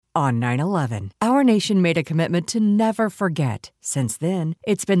on 9/11. Our nation made a commitment to never forget. Since then,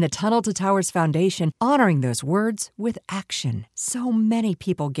 it's been the Tunnel to Towers Foundation honoring those words with action. So many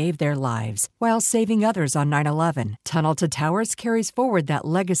people gave their lives while saving others on 9/11. Tunnel to Towers carries forward that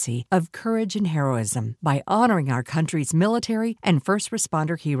legacy of courage and heroism by honoring our country's military and first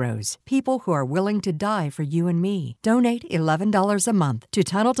responder heroes, people who are willing to die for you and me. Donate $11 a month to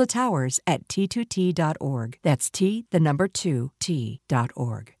Tunnel to Towers at T2T.org. That's T2T.org.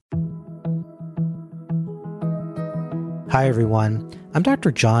 Hi, everyone. I'm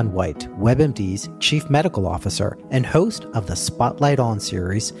Dr. John White, WebMD's Chief Medical Officer and host of the Spotlight On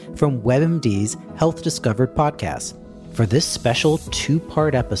series from WebMD's Health Discovered podcast. For this special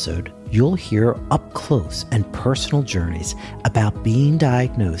 2-part episode, you'll hear up close and personal journeys about being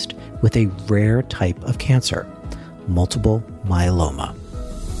diagnosed with a rare type of cancer, multiple myeloma.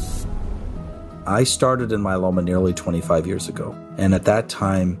 I started in myeloma nearly 25 years ago. And at that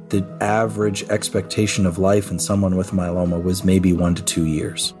time, the average expectation of life in someone with myeloma was maybe 1 to 2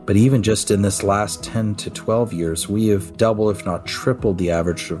 years. But even just in this last 10 to 12 years, we have doubled, if not tripled, the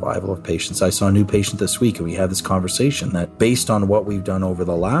average survival of patients. I saw a new patient this week, and we had this conversation that based on what we've done over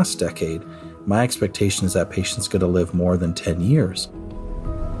the last decade, my expectation is that patients going to live more than 10 years.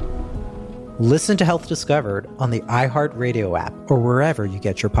 Listen to Health Discovered on the iHeartRadio app or wherever you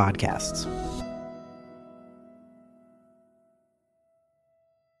get your podcasts.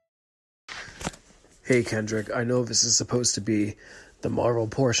 Hey Kendrick, I know this is supposed to be the Marvel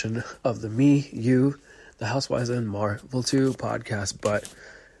portion of the Me, You, the Housewives and Marvel 2 podcast, but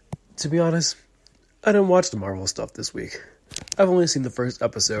to be honest, I didn't watch the Marvel stuff this week. I've only seen the first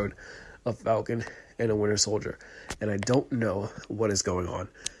episode of Falcon and the Winter Soldier, and I don't know what is going on.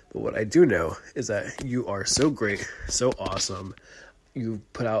 But what I do know is that you are so great, so awesome. You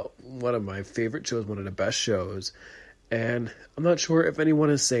put out one of my favorite shows, one of the best shows, and I'm not sure if anyone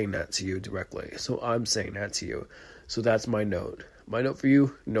is saying that to you directly, so I'm saying that to you. So that's my note. My note for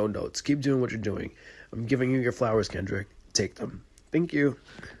you, no notes. Keep doing what you're doing. I'm giving you your flowers, Kendrick. Take them. Thank you.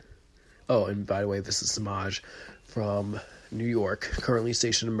 Oh, and by the way, this is Samaj from New York, currently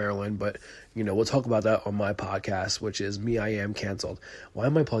stationed in Maryland, but, we'll talk about that on my podcast, which is Me, I Am Canceled. Why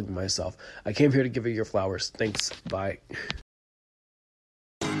am I plugging myself? I came here to give you your flowers. Thanks. Bye.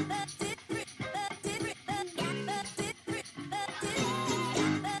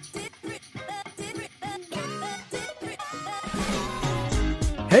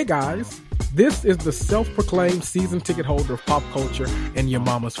 Hey guys, this is the self-proclaimed season ticket holder of pop culture and your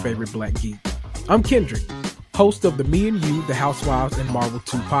mama's favorite black geek. I'm Kendrick, host of the Me and You, the Housewives and Marvel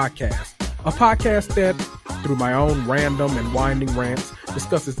 2 podcast, a podcast that, through my own random and winding rants,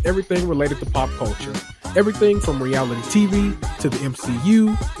 discusses everything related to pop culture. Everything from reality TV to the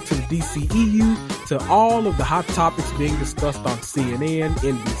MCU to the DCEU to all of the hot topics being discussed on CNN,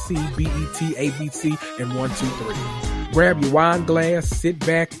 NBC, BET, ABC, and 123. Grab your wine glass, sit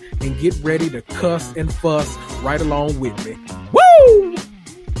back, and get ready to cuss and fuss right along with me. Woo!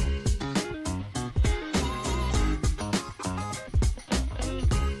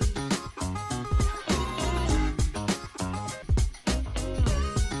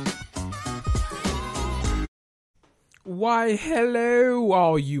 Why, hello,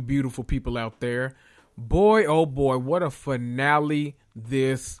 all you beautiful people out there. Boy, oh boy, what a finale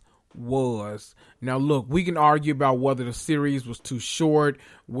this was. Now look, we can argue about whether the series was too short,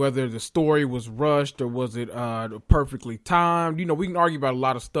 whether the story was rushed, or was it perfectly timed. We can argue about a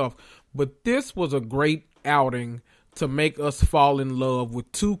lot of stuff, but this was a great outing to make us fall in love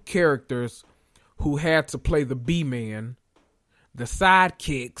with two characters who had to play the B-man, the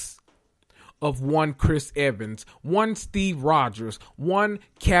sidekicks of one Chris Evans, one Steve Rogers, one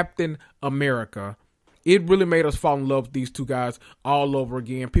Captain America. It really made us fall in love with these two guys all over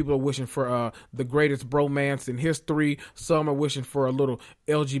again. People are wishing for the greatest bromance in history. Some are wishing for a little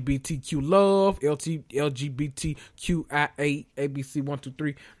LGBTQ love, LGBTQIA, ABC 1, 2,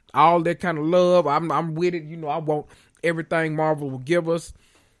 3, all that kind of love. I'm with it. I want everything Marvel will give us.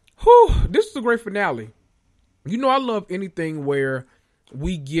 Whew, this is a great finale. I love anything where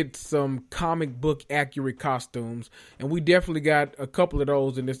we get some comic book accurate costumes, and we definitely got a couple of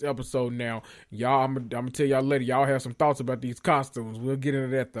those in this episode. Now, y'all, I'm gonna tell y'all later. Y'all have some thoughts about these costumes. We'll get into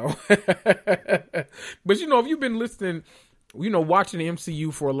that though. But if you've been listening, watching the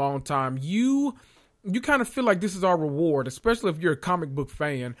MCU for a long time, you kind of feel like this is our reward, especially if you're a comic book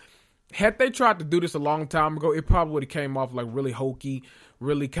fan. Had they tried to do this a long time ago, it probably would have came off like really hokey,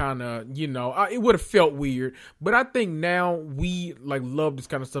 really kind of, it would have felt weird. But I think now we like love this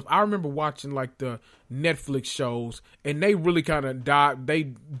kind of stuff. I remember watching like the Netflix shows, and they really kind of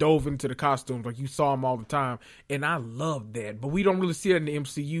dove into the costumes. Like you saw them all the time, and I loved that. But we don't really see it in the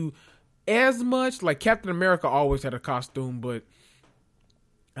MCU as much. Like Captain America always had a costume, but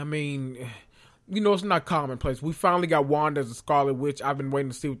I mean, it's not commonplace. We finally got Wanda as a Scarlet Witch. I've been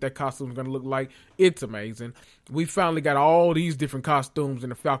waiting to see what that costume is going to look like. It's amazing. We finally got all these different costumes in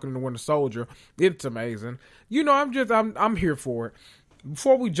the Falcon and the Winter Soldier. It's amazing. I'm here for it.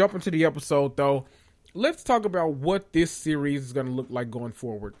 Before we jump into the episode, though, let's talk about what this series is going to look like going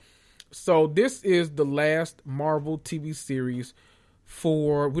forward. So this is the last Marvel TV series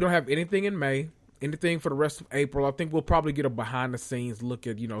we don't have anything in May, anything for the rest of April. I think we'll probably get a behind the scenes look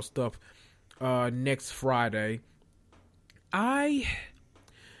at, stuff next Friday. I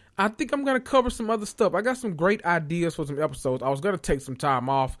think I'm going to cover some other stuff. I got some great ideas for some episodes. I was going to take some time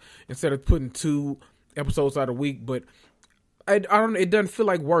off instead of putting 2 episodes out a week, but it doesn't feel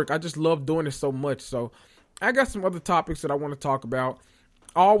like work. I just love doing it so much. So I got some other topics that I want to talk about,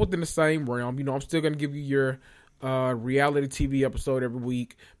 all within the same realm. I'm still going to give you your reality TV episode every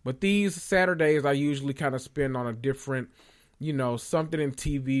week, but these Saturdays I usually kind of spend on a different, something in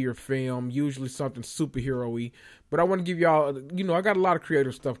TV or film, usually something superhero-y. But I want to give y'all, I got a lot of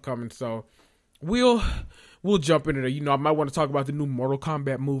creative stuff coming, so we'll jump into there. I might want to talk about the new Mortal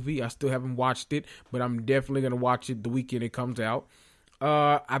Kombat movie. I still haven't watched it, but I'm definitely going to watch it the weekend it comes out.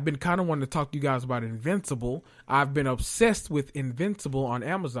 I've been kind of wanting to talk to you guys about Invincible. I've been obsessed with Invincible on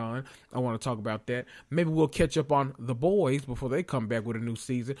Amazon. I want to talk about that. Maybe we'll catch up on The Boys before they come back with a new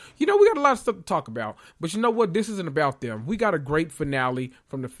season. We got a lot of stuff to talk about. But you know what? This isn't about them. We got a great finale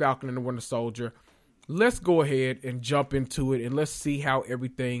from The Falcon and the Winter Soldier. Let's go ahead and jump into it, and let's see how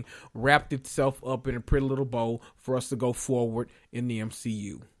everything wrapped itself up in a pretty little bow for us to go forward in the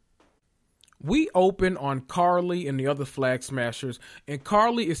MCU. We open on Carly and the other Flag Smashers, and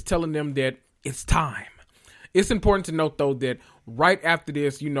Carly is telling them that it's time. It's important to note, though, that right after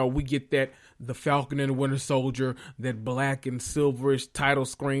this, we get that the Falcon and the Winter Soldier, that black and silverish title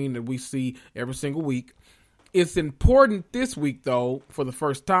screen that we see every single week. It's important this week, though, for the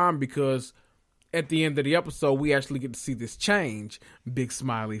first time, because at the end of the episode, we actually get to see this change. Big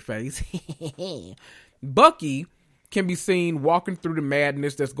smiley face. Bucky can be seen walking through the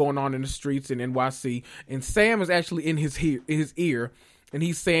madness that's going on in the streets in NYC, and Sam is actually in his ear, and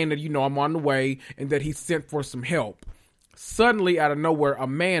he's saying that, I'm on the way, and that he's sent for some help. Suddenly, out of nowhere, a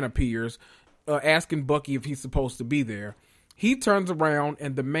man appears, asking Bucky if he's supposed to be there. He turns around,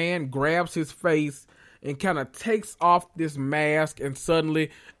 and the man grabs his face and kind of takes off this mask, and suddenly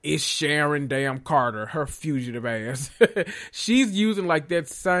it's Sharon damn Carter, her fugitive ass. She's using like that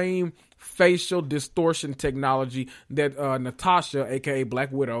same facial distortion technology that Natasha, aka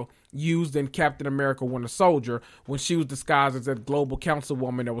Black Widow, used in Captain America Winter Soldier when she was disguised as that global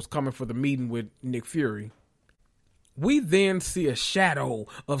councilwoman that was coming for the meeting with Nick Fury. We then see a shadow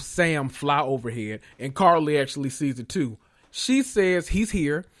of Sam fly overhead, and Carly actually sees it too. She says he's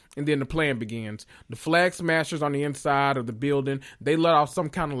here, and then the plan begins. The Flag Smashers on the inside of the building, they let off some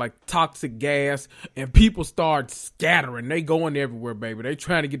kind of like toxic gas, and people start scattering. They going everywhere, baby. They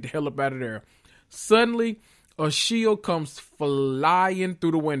trying to get the hell up out of there. Suddenly, a shield comes flying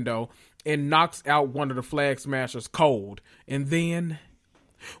through the window and knocks out one of the Flag Smashers cold. And then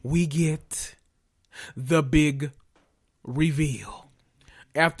we get the big reveal.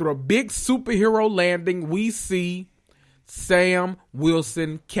 After a big superhero landing, we see Sam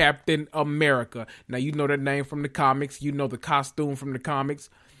Wilson, Captain America. Now, you know that name from the comics. You know the costume from the comics.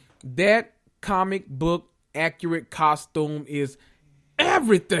 That comic book accurate costume is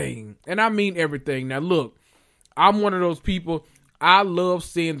everything. And I mean everything. Now, look, I'm one of those people. I love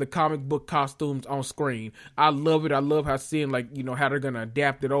seeing the comic book costumes on screen. I love it. I love how seeing how they're going to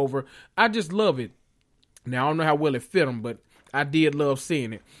adapt it over. I just love it. Now, I don't know how well it fit them, but I did love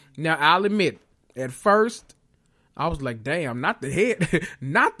seeing it. Now, I'll admit, at first, I was like, damn, not the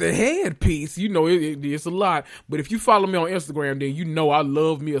headpiece. It's a lot. But if you follow me on Instagram, then I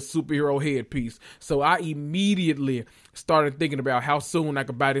love me a superhero headpiece. So I immediately started thinking about how soon I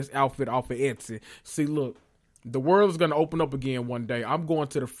could buy this outfit off of Etsy. See, look, the world is going to open up again one day. I'm going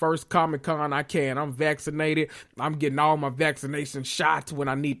to the first Comic-Con I can. I'm vaccinated. I'm getting all my vaccination shots when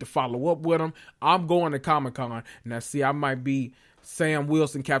I need to follow up with them. I'm going to Comic-Con. Now, see, I might be Sam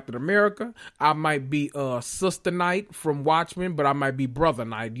Wilson, Captain America. I might be Sister Knight from Watchmen, but I might be Brother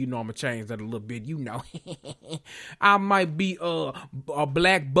Knight. I'm going to change that a little bit, I might be a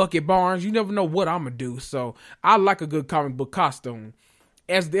Black Bucket Barnes. You never know what I'm going to do. So I like a good comic book costume.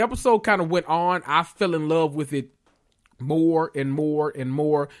 As the episode kind of went on, I fell in love with it more and more and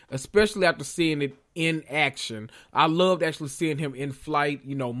more, especially after seeing it in action. I loved actually seeing him in flight,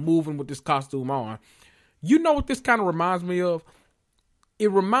 moving with this costume on. You know what this kind of reminds me of?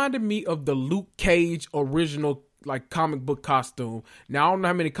 It reminded me of the Luke Cage original comic book costume. Now, I don't know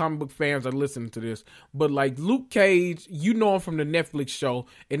how many comic book fans are listening to this, but Luke Cage, you know him from the Netflix show,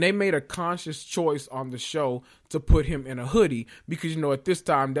 and they made a conscious choice on the show to put him in a hoodie because, at this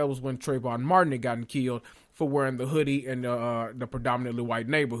time, that was when Trayvon Martin had gotten killed for wearing the hoodie in the predominantly white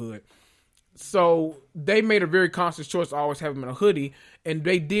neighborhood. So they made a very conscious choice to always have him in a hoodie, and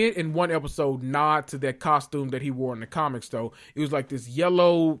they did in one episode nod to that costume that he wore in the comics. Though it was this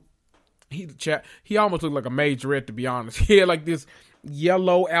yellow. He almost looked like a majorette, to be honest. He had this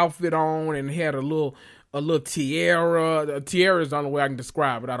yellow outfit on, and he had a little tiara. The tiara is the only way I can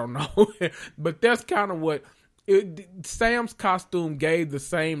describe it. I don't know, but that's kind of what Sam's costume gave the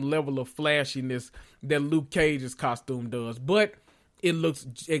same level of flashiness that Luke Cage's costume does, but it looks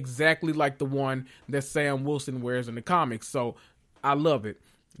exactly like the one that Sam Wilson wears in the comics. So I love it.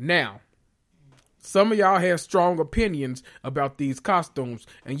 Now, some of y'all have strong opinions about these costumes,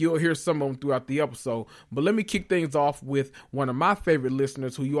 and you'll hear some of them throughout the episode. But let me kick things off with one of my favorite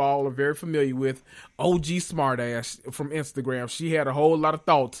listeners who you all are very familiar with, OG Smartass from Instagram. She had a whole lot of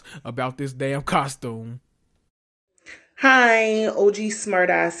thoughts about this damn costume. Hi, OG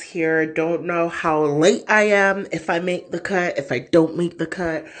Smartass here. Don't know how late I am, if I make the cut, if I don't make the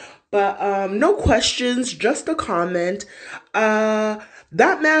cut. But no questions, just a comment.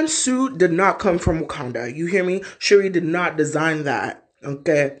 That man's suit did not come from Wakanda. You hear me? Shuri did not design that.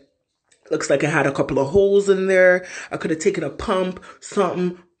 Okay. Looks like it had a couple of holes in there. I could have taken a pump,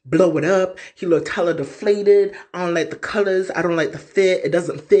 something, blow it up. He looked hella deflated. I don't like the colors. I don't like the fit. It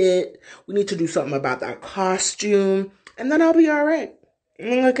doesn't fit. We need to do something about that costume. And then I'll be all right.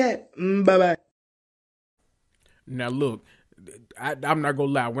 Okay. Bye-bye. Now, look. I'm not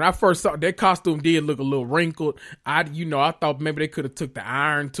gonna lie. When I first saw that costume, did look a little wrinkled. I thought maybe they could have took the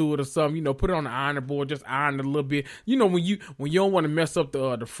iron to it or something. Put it on the ironing board, just iron it a little bit. When you don't want to mess up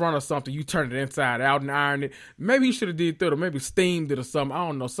the front or something, you turn it inside out and iron it. Maybe you should have did that, or maybe steamed it or something. I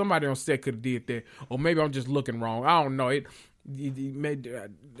don't know. Somebody on set could have did that, or maybe I'm just looking wrong. I don't know.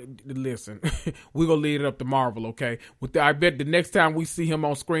 Listen, we're gonna leave it up to Marvel, okay? I bet the next time we see him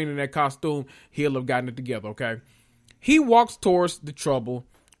on screen in that costume, he'll have gotten it together, okay? He walks towards the trouble,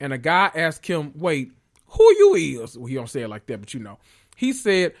 and a guy asks him, wait, who you is? Well, he don't say it like that, but He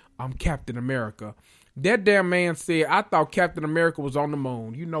said, I'm Captain America. That damn man said, I thought Captain America was on the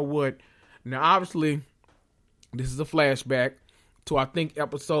moon. You know what? Now, obviously, this is a flashback to, I think,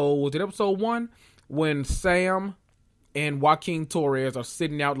 was it episode 1? When Sam and Joaquin Torres are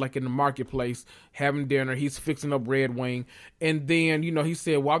sitting out in the marketplace having dinner. He's fixing up Red Wing. And then, he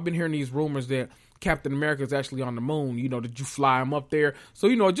said, well, I've been hearing these rumors that Captain America is actually on the moon. Did you fly him up there? So,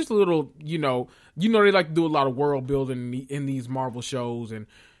 just a little, they like to do a lot of world building in these Marvel shows. And,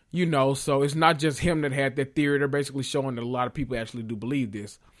 so it's not just him that had that theory. They're basically showing that a lot of people actually do believe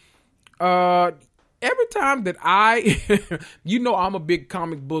this. Every time that I'm a big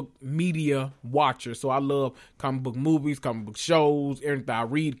comic book media watcher. So I love comic book movies, comic book shows, everything. I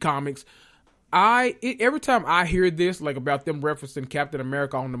read comics. Every time I hear this, about them referencing Captain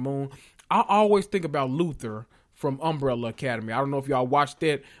America on the moon, I always think about Luther from Umbrella Academy. I don't know if y'all watched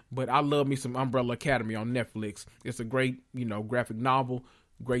that, but I love me some Umbrella Academy on Netflix. It's a great, graphic novel,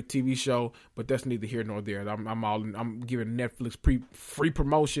 great TV show, but that's neither here nor there. I'm giving Netflix free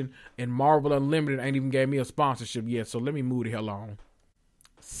promotion, and Marvel Unlimited ain't even gave me a sponsorship yet, so let me move the hell on.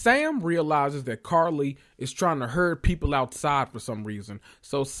 Sam realizes that Carly is trying to herd people outside for some reason.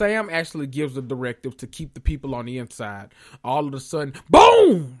 So Sam actually gives a directive to keep the people on the inside. All of a sudden,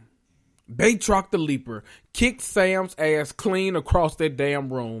 boom! Batroc the Leaper kicked Sam's ass clean across that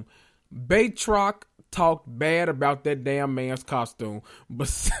damn room. Batroc talked bad about that damn man's costume, but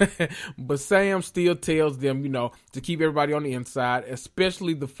Sam still tells them, to keep everybody on the inside,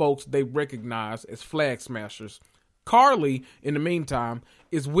 especially the folks they recognize as flag smashers. Carly, in the meantime,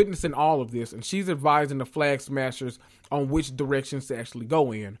 is witnessing all of this, and she's advising the flag smashers on which directions to actually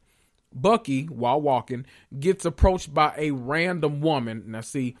go in. Bucky, while walking, gets approached by a random woman. Now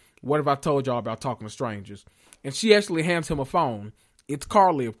see, what have I told y'all about talking to strangers? And she actually hands him a phone. It's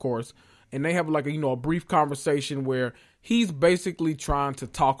Carly, of course. And they have a brief conversation where he's basically trying to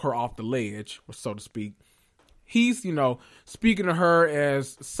talk her off the ledge, so to speak. He's, speaking to her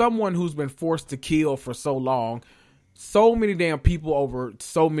as someone who's been forced to kill for so long, so many damn people over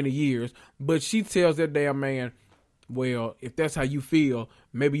so many years. But she tells that damn man, well, if that's how you feel,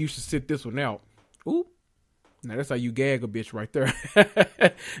 maybe you should sit this one out. Ooh, Now, that's how you gag a bitch right there.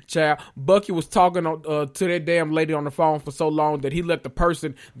 Child, Bucky was talking to that damn lady on the phone for so long that he let the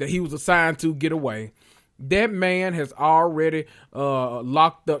person that he was assigned to get away. That man has already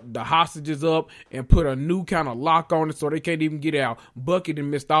locked up the hostages up and put a new kind of lock on it so they can't even get out. Bucky done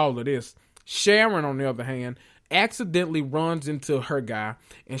missed all of this. Sharon, on the other hand, accidentally runs into her guy,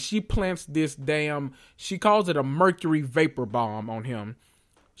 and she plants this she calls it a mercury vapor bomb on him.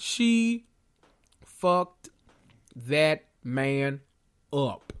 She fucked that man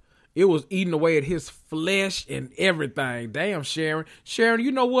up. It was eating away at his flesh and everything. Damn, Sharon. Sharon,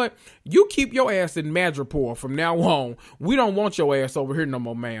 you know what? You keep your ass in Madripoor from now on. We don't want your ass over here no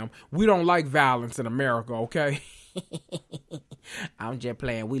more, ma'am. We don't like violence in America, okay? I'm just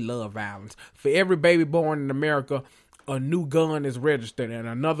playing. We love violence. For every baby born in America, a new gun is registered and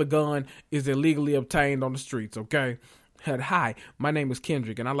another gun is illegally obtained on the streets, okay? Hi, my name is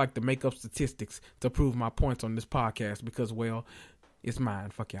Kendrick, and I like to make up statistics to prove my points on this podcast because, well, it's mine.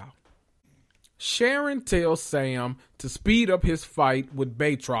 Fuck y'all. Sharon tells Sam to speed up his fight with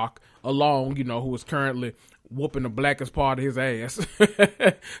Batroc along, who is currently whooping the blackest part of his ass,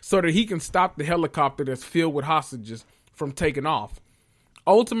 so that he can stop the helicopter that's filled with hostages from taking off.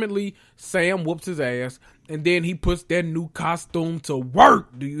 Ultimately, Sam whoops his ass, and then he puts that new costume to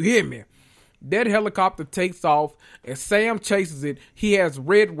work. Do you hear me? That helicopter takes off. As Sam chases it, he has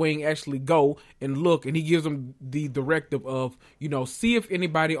Red Wing actually go and look, and he gives him the directive of, see if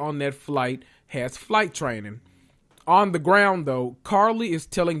anybody on that flight has flight training. On the ground, though, Carly is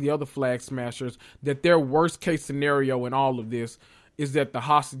telling the other Flag Smashers that their worst case scenario in all of this is that the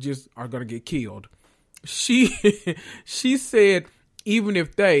hostages are going to get killed. She said even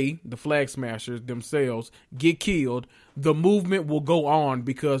if they, the Flag Smashers themselves, get killed, the movement will go on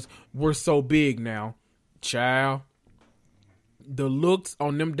because we're so big now. Child, the looks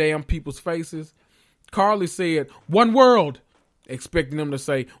on them damn people's faces. Carly said, "One world," expecting them to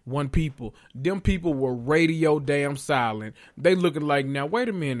say one people. Them people were radio damn silent. They looking like, now wait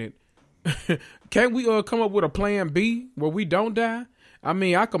a minute. Can't we come up with a plan B where we don't die? I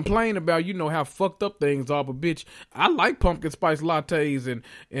mean, I complain about, how fucked up things are, but bitch, I like pumpkin spice lattes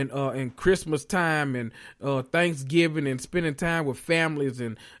and Christmas time and Thanksgiving and spending time with families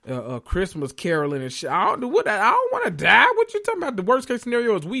and Christmas caroling and shit. I don't want to die. What you talking about? The worst case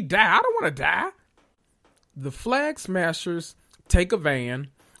scenario is we die. I don't want to die. The Flag Smashers take a van,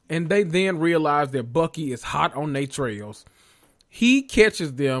 and they then realize that Bucky is hot on their trails. He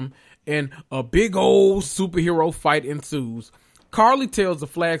catches them, and a big old superhero fight ensues. Carly tells the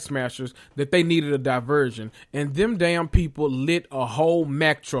Flag Smashers that they needed a diversion, and them damn people lit a whole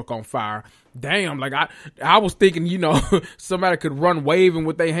Mack truck on fire. Damn, like I was thinking, somebody could run waving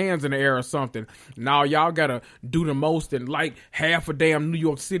with their hands in the air or something. Now y'all gotta do the most and light half a damn New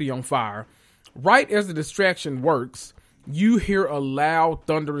York City on fire. Right as the distraction works, you hear a loud,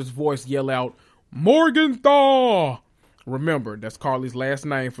 thunderous voice yell out, "Morgenthau!" Remember, that's Carly's last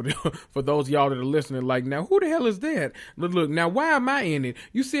name for those of y'all that are listening. Like, now, who the hell is that? Look, now, why am I in it?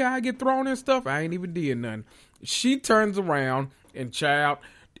 You see how I get thrown in stuff? I ain't even did nothing. She turns around, and child,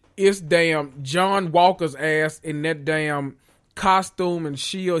 it's damn John Walker's ass in that damn costume and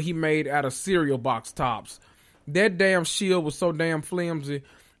shield he made out of cereal box tops. That damn shield was so damn flimsy.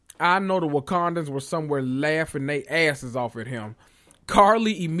 I know the Wakandans were somewhere laughing their asses off at him.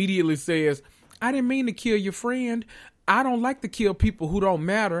 Carly immediately says, "I didn't mean to kill your friend. I don't like to kill people who don't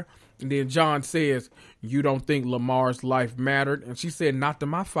matter." And then John says, "You don't think Lamar's life mattered?" And she said, "Not to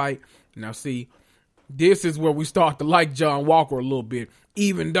my fight." Now see, this is where we start to like John Walker a little bit,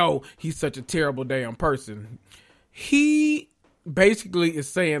 even though he's such a terrible damn person. He basically is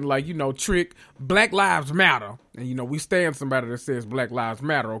saying, like, Trick, Black Lives Matter. And, we stand somebody that says Black Lives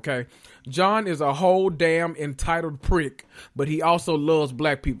Matter, okay? John is a whole damn entitled prick, but he also loves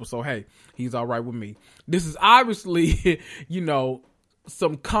black people. So, hey, he's all right with me. This is obviously,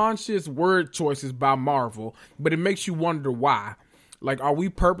 some conscious word choices by Marvel, but it makes you wonder why. Like, are we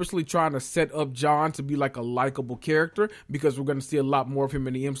purposely trying to set up John to be like a likable character because we're going to see a lot more of him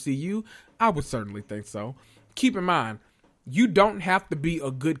in the MCU? I would certainly think so. Keep in mind, you don't have to be a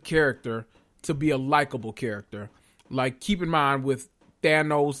good character to be a likable character. Like, keep in mind with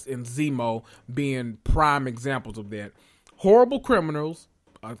Thanos and Zemo being prime examples of that. Horrible criminals,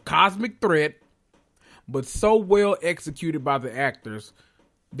 a cosmic threat, but so well executed by the actors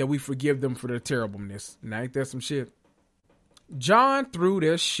that we forgive them for their terribleness. Now, ain't that some shit? John threw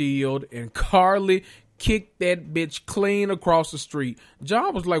their shield and Carly kicked that bitch clean across the street.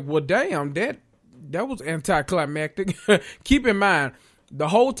 John was like, well, damn, that was anticlimactic. Keep in mind, The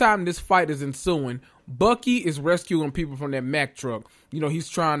whole time this fight is ensuing, Bucky is rescuing people from that Mack truck. You know, he's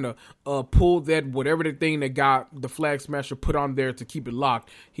trying to pull that, whatever the thing that got the Flag Smasher put on there to keep it locked.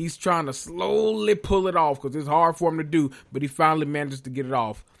 He's trying to slowly pull it off because it's hard for him to do, but he finally manages to get it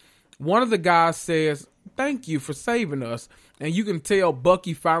off. One of the guys says, "Thank you for saving us." And you can tell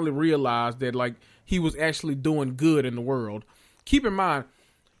Bucky finally realized that, like, he was actually doing good in the world. Keep in mind,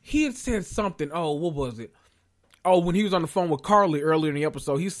 he had said something. Oh, what was it? Oh, when he was on the phone with Carly earlier in the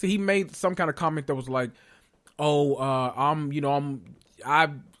episode, he made some kind of comment that was like, "Oh,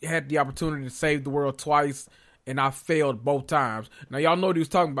 I've had the opportunity to save the world twice, and I failed both times." Now, y'all know what he was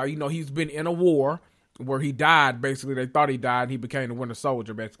talking about. You know, he's been in a war where he died, basically. They thought he died, and he became the Winter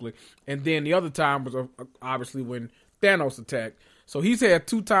Soldier, basically. And then the other time was obviously when Thanos attacked. So he's had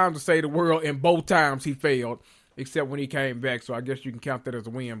 2 times to save the world, and both times he failed, except when he came back. So I guess you can count that as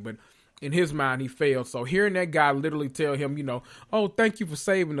a win, but in his mind, he failed. So hearing that guy literally tell him, you know, "Oh, thank you for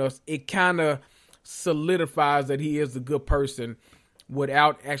saving us," it kind of solidifies that he is a good person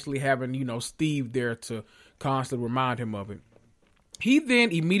without actually having, you know, Steve there to constantly remind him of it. He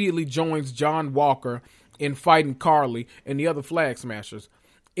then immediately joins John Walker in fighting Carly and the other Flag Smashers.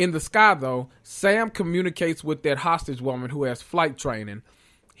 In the sky, though, Sam communicates with that hostage woman who has flight training.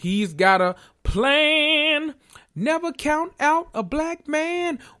 He's got a plan. Never count out a black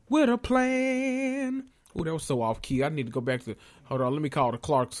man with a plan. Oh, that was so off key. I need to go back to. Hold on, let me call the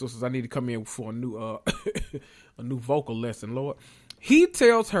Clark sisters. I need to come in for a new a new vocal lesson, Lord. He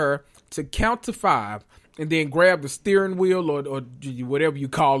tells her to count to 5 and then grab the steering wheel or whatever you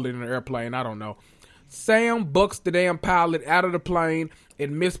call it in an airplane. I don't know. Sam bucks the damn pilot out of the plane,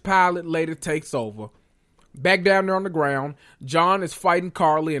 and Miss Pilot later takes over. Back down there on the ground, John is fighting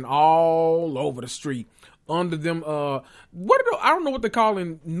Carly and all over the street. Under them, I don't know what they call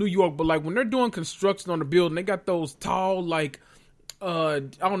in New York, but like when they're doing construction on the building, they got those tall, like,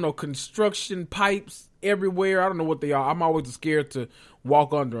 construction pipes everywhere. I don't know what they are. I'm always scared to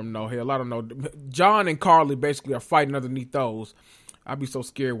walk under them, though. Hell, I don't know. John and Carly basically are fighting underneath those. I'd be so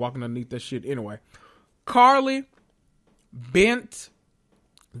scared walking underneath that shit. Anyway, Carly bent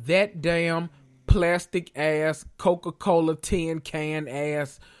that damn plastic ass Coca-Cola tin can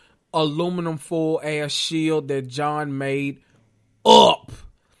ass aluminum foil ass shield that John made up.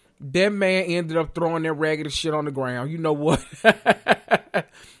 That man ended up throwing that raggedy shit on the ground. You know what?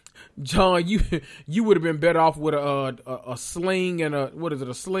 John, you would have been better off with a sling and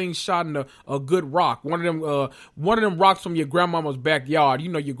a slingshot and a good rock. One of them rocks from your grandmama's backyard. You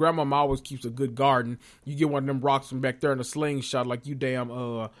know your grandmama always keeps a good garden. You get one of them rocks from back there in a slingshot, like you damn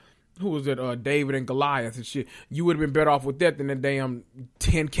who was it? David and Goliath and shit. You would have been better off with that than that damn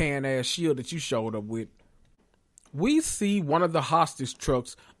tin can ass shield that you showed up with. We see one of the hostage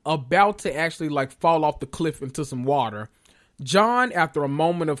trucks about to actually like fall off the cliff into some water. John, after a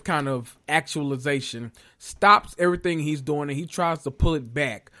moment of kind of actualization, stops everything he's doing and he tries to pull it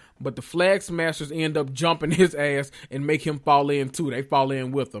back. But the Flag Smashers end up jumping his ass and make him fall in too. They fall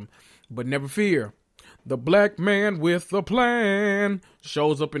in with him. But never fear. The black man with the plan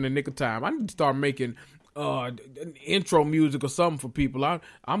shows up in the nick of time. I need to start making intro music or something for people.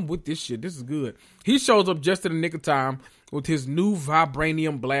 I'm with this shit. This is good. He shows up just in the nick of time with his new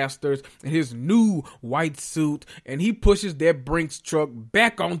vibranium blasters and his new white suit, and he pushes that Brinks truck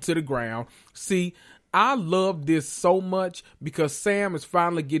back onto the ground. See, I love this so much because Sam is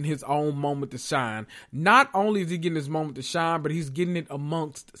finally getting his own moment to shine. Not only is he getting his moment to shine, but he's getting it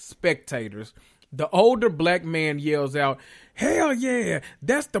amongst spectators. The older black man yells out, "Hell yeah,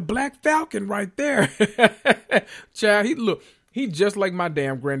 that's the Black Falcon right there." Child, he just like my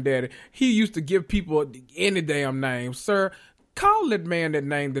damn granddaddy. He used to give people any damn name. Sir, call that man that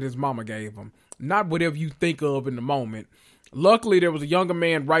name that his mama gave him, not whatever you think of in the moment. Luckily, there was a younger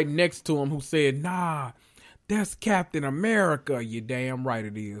man right next to him who said, "Nah, that's Captain America." You damn right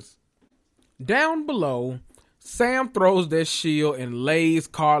it is. Down below, Sam throws that shield and lays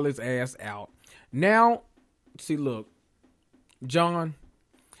Carly's ass out. Now, see, look, John,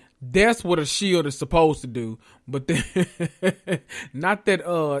 that's what a shield is supposed to do, but then, not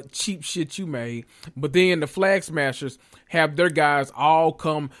that cheap shit you made, but then the Flag Smashers have their guys all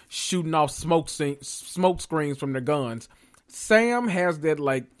come shooting off smoke screens from their guns. Sam has that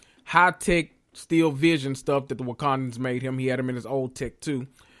like high-tech steel vision stuff that the Wakandans made him. He had him in his old tech too.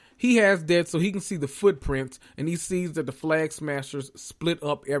 He has that so he can see the footprints, and he sees that the Flag Smashers split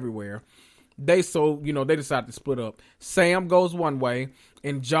up everywhere. They decide to split up. Sam goes one way,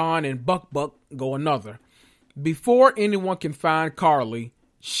 and John and Buck go another. Before anyone can find Carly,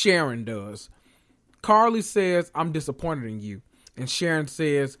 Sharon does. Carly says, "I'm disappointed in you." And Sharon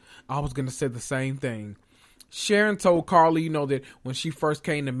says, "I was going to say the same thing." Sharon told Carly, that when she first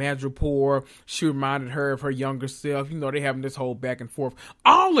came to Madripoor, she reminded her of her younger self. They having this whole back and forth.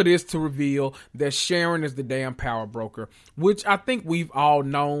 All of this to reveal that Sharon is the damn power broker, which I think we've all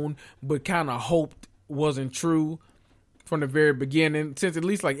known, but kind of hoped wasn't true from the very beginning, since at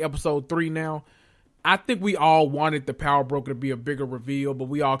least like episode 3 now. I think we all wanted the power broker to be a bigger reveal, but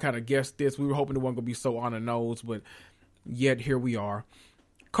we all kind of guessed this. We were hoping it wasn't going to be so on the nose, but yet here we are.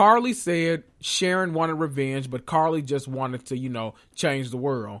 Carly said Sharon wanted revenge, but Carly just wanted to, change the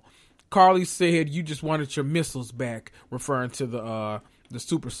world. Carly said you just wanted your missiles back, referring to the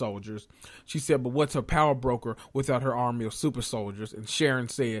super soldiers. She said, but what's her power broker without her army of super soldiers? And Sharon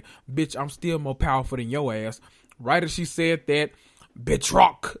said, bitch, I'm still more powerful than your ass. Right as she said that,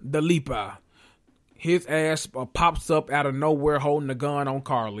 Betrock the Leaper. His ass pops up out of nowhere holding a gun on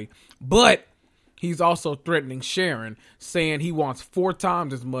Carly. But he's also threatening Sharon, saying he wants 4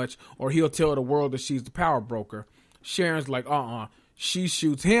 times as much or he'll tell the world that she's the power broker. Sharon's like, She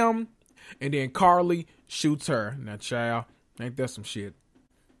shoots him, and then Carly shoots her. Now, child, ain't that some shit?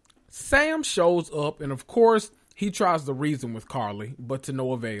 Sam shows up, and of course, he tries to reason with Carly, but to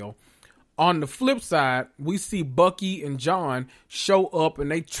no avail. On the flip side, we see Bucky and John show up,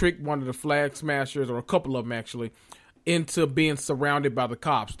 and they trick one of the Flag Smashers, or a couple of them actually, into being surrounded by the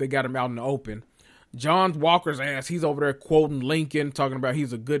cops. They got him out in the open. John Walker's ass, he's over there quoting Lincoln, talking about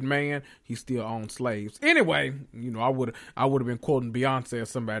he's a good man. He still owns slaves. Anyway, I would have been quoting Beyonce or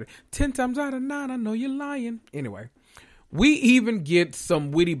somebody. 10 times out of 9, I know you're lying. Anyway, we even get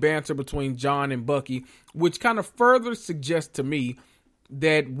some witty banter between John and Bucky, which kind of further suggests to me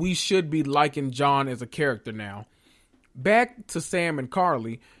that we should be liking John as a character now. Back to Sam and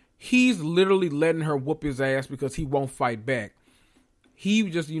Carly, he's literally letting her whoop his ass because he won't fight back. He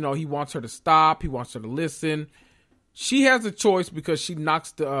just, he wants her to stop. He wants her to listen. She has a choice because she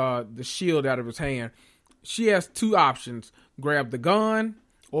knocks the shield out of his hand. She has 2 options: grab the gun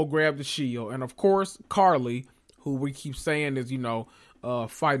or grab the shield. And of course, Carly, who we keep saying is,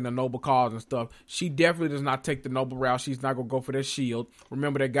 fighting a noble cause and stuff, she definitely does not take the noble route. She's not going to go for that shield.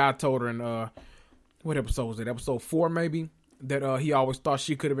 Remember that guy told her in, what episode was it? Episode 4 maybe? That he always thought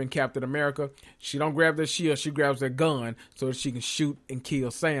she could have been Captain America. She don't grab that shield. She grabs that gun so that she can shoot and kill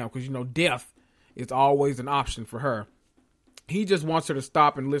Sam. Because, death is always an option for her. He just wants her to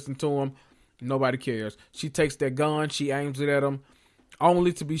stop and listen to him. Nobody cares. She takes that gun. She aims it at him.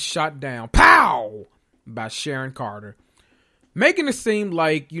 Only to be shot down. Pow! By Sharon Carter. Making it seem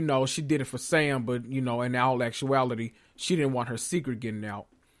like, she did it for Sam. But, in all actuality, she didn't want her secret getting out.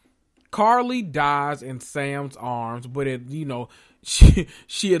 Carly dies in Sam's arms, but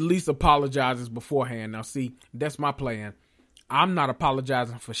she at least apologizes beforehand. Now, see, that's my plan. I'm not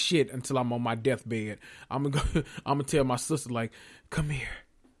apologizing for shit until I'm on my deathbed. I'm gonna tell my sister, like, come here,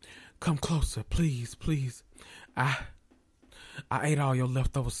 come closer, please, please. I ate all your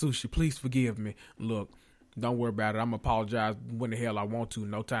leftover sushi. Please forgive me. Look, don't worry about it. I'm gonna apologize when the hell I want to.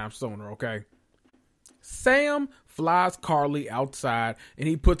 No time sooner, okay? Sam flies Carly outside and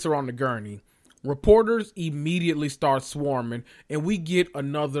he puts her on the gurney. Reporters immediately start swarming and we get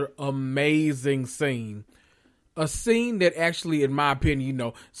another amazing scene. A scene that actually, in my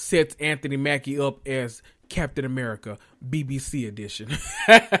opinion, sets Anthony Mackie up as Captain America, BBC edition.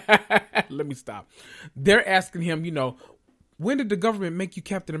 Let me stop. They're asking him, when did the government make you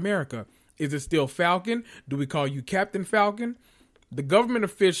Captain America? Is it still Falcon? Do we call you Captain Falcon? The government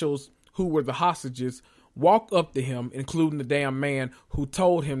officials who were the hostages walk up to him, including the damn man who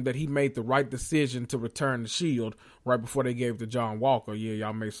told him that he made the right decision to return the shield right before they gave it to John Walker. Yeah,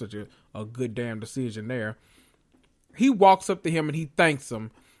 y'all made such a good damn decision there. He walks up to him and he thanks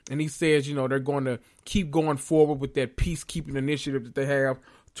him. And he says, they're going to keep going forward with that peacekeeping initiative that they have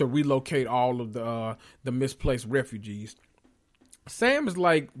to relocate all of the misplaced refugees. Sam is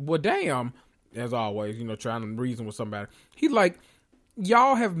like, well, damn, as always, trying to reason with somebody. He's like,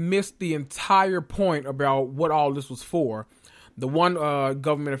 y'all have missed the entire point about what all this was for. The one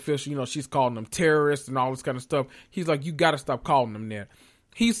government official, she's calling them terrorists and all this kind of stuff. He's like, you got to stop calling them that.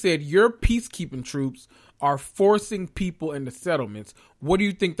 He said, your peacekeeping troops are forcing people into settlements. What do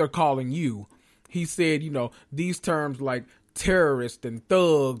you think they're calling you? He said, these terms like terrorists and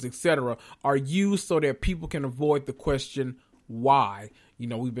thugs, etc., are used so that people can avoid the question, why?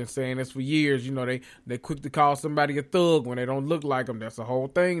 We've been saying this for years. They quick to call somebody a thug when they don't look like them. That's the whole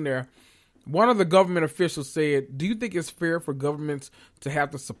thing there. One of the government officials said, do you think it's fair for governments to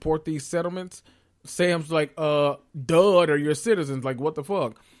have to support these settlements? Sam's like, duh, they're your citizens. Like, what the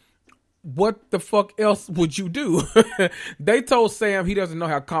fuck? What the fuck else would you do? They told Sam he doesn't know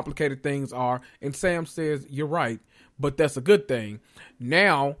how complicated things are. And Sam says, you're right. but that's a good thing.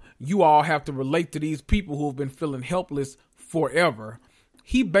 Now you all have to relate to these people who have been feeling helpless forever.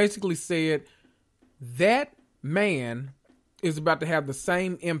 He basically said that man is about to have the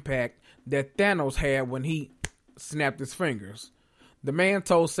same impact that Thanos had when he snapped his fingers. The man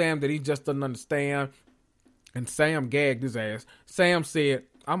told Sam that he just doesn't understand, and Sam gagged his ass. Sam said,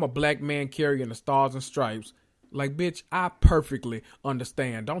 I'm a black man carrying the stars and stripes. Like, bitch, I perfectly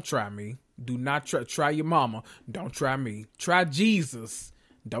understand. Don't try me. Do not try your mama. Don't try me. Try Jesus.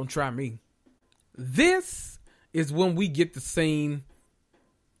 Don't try me. This is when we get the scene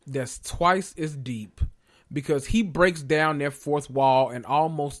that's twice as deep, because he breaks down that fourth wall and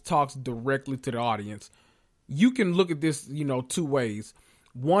almost talks directly to the audience. You can look at this, two ways.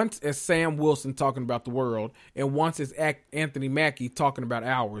 Once as Sam Wilson talking about the world, and once as Anthony Mackie talking about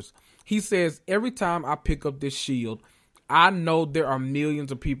ours. He says, every time I pick up this shield, I know there are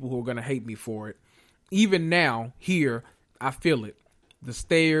millions of people who are going to hate me for it. Even now, here, I feel it. The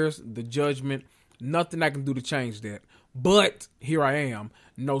stares, the judgment, nothing I can do to change that. But here I am.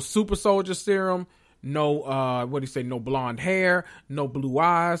 No super soldier serum, no, no blonde hair, no blue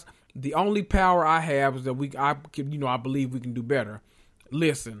eyes. The only power I have is that I believe we can do better.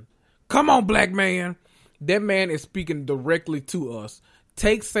 Listen, come on, black man. That man is speaking directly to us.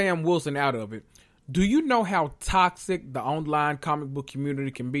 Take Sam Wilson out of it. Do you know how toxic the online comic book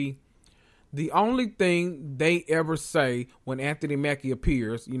community can be? The only thing they ever say when Anthony Mackie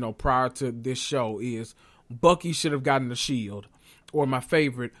appears, prior to this show is, Bucky should have gotten the shield. Or my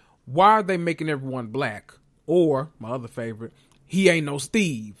favorite, why are they making everyone black? Or, my other favorite, he ain't no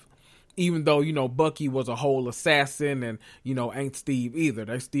Steve. Even though, Bucky was a whole assassin and, ain't Steve either.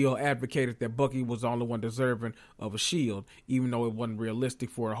 They still advocated that Bucky was the only one deserving of a shield, even though it wasn't realistic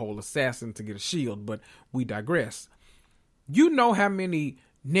for a whole assassin to get a shield. But we digress. You know how many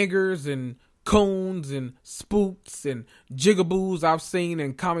niggers and coons and spooks and jigaboos I've seen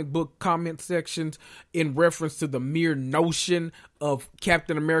in comic book comment sections in reference to the mere notion of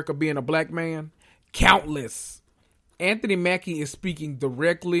Captain America being a black man? Countless. Anthony Mackie is speaking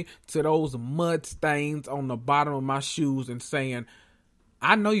directly to those mud stains on the bottom of my shoes and saying,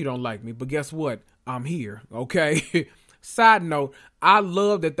 I know you don't like me, but guess what? I'm here, okay? Side note, I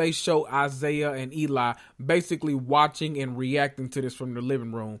love that they show Isaiah and Eli basically watching and reacting to this from the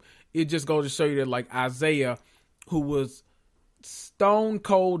living room. It just goes to show you that, like, Isaiah, who was stone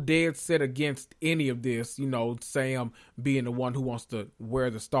cold dead set against any of this, Sam being the one who wants to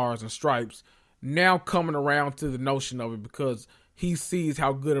wear the stars and stripes, now coming around to the notion of it because he sees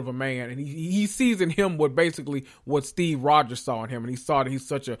how good of a man, and he sees in him what Steve Rogers saw in him, and he saw that he's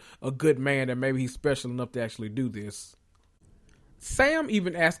such a good man that maybe he's special enough to actually do this. Sam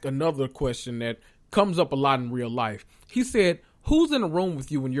even asked another question that comes up a lot in real life. He said, who's in the room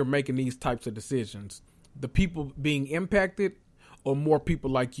with you when you're making these types of decisions? The people being impacted or more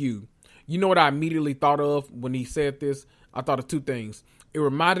people like you? You know what I immediately thought of when he said this? I thought of two things. It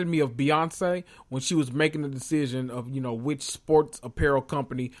reminded me of Beyonce when she was making the decision of, which sports apparel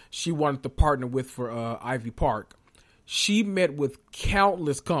company she wanted to partner with for Ivy Park. She met with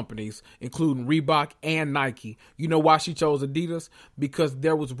countless companies, including Reebok and Nike. You know why she chose Adidas? Because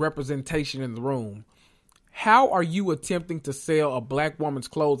there was representation in the room. How are you attempting to sell a black woman's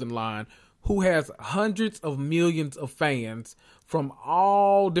clothing line who has hundreds of millions of fans from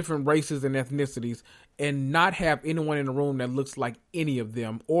all different races and ethnicities and not have anyone in the room that looks like any of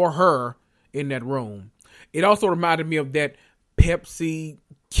them or her in that room? It also reminded me of that Pepsi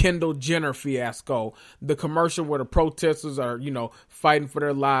Kendall Jenner fiasco, the commercial where the protesters are, fighting for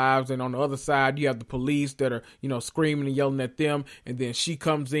their lives, and on the other side you have the police that are, screaming and yelling at them, and then she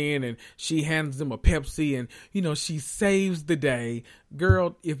comes in and she hands them a Pepsi and, she saves the day.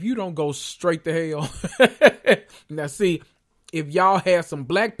 Girl, if you don't go straight to hell. Now see, if y'all had some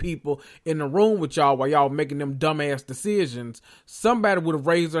black people in the room with y'all while y'all making them dumbass decisions, somebody would have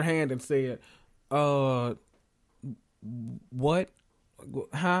raised their hand and said, what?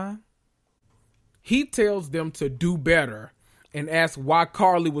 Huh? He tells them to do better and asks why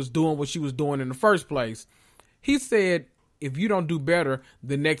Carly was doing what she was doing in the first place. He said, if you don't do better,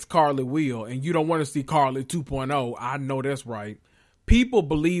 the next Carly will, and you don't want to see Carly 2.0. I know that's right. People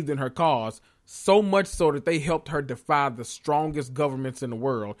believed in her cause, so much so that they helped her defy the strongest governments in the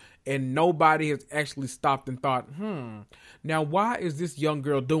world, and nobody has actually stopped and thought, now why is this young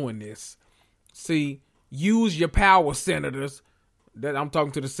girl doing this? See, use your power, senators. That I'm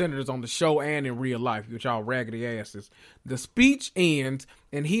talking to the senators on the show and in real life, which y'all raggedy asses. The speech ends,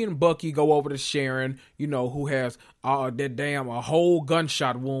 and he and Bucky go over to Sharon, who has a whole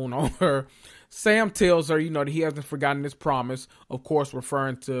gunshot wound on her. Sam tells her, that he hasn't forgotten his promise, of course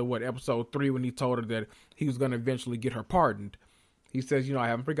referring to, episode 3 when he told her that he was going to eventually get her pardoned. He says, I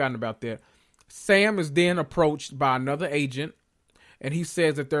haven't forgotten about that. Sam is then approached by another agent, and he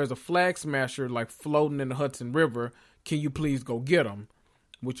says that there's a flag smasher, floating in the Hudson River. Can you please go get him?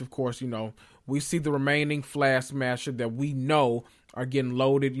 Which, of course, we see the remaining flag smasher that we know are getting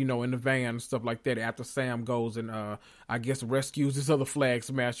loaded, in the van and stuff like that after Sam goes and, I guess, rescues this other flag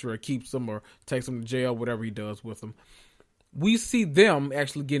smasher or keeps him or takes him to jail, whatever he does with him. We see them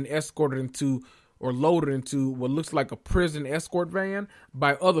actually getting escorted into or loaded into what looks like a prison escort van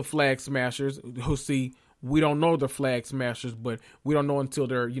by other flag smashers who see, we don't know they're flag smashers, but we don't know until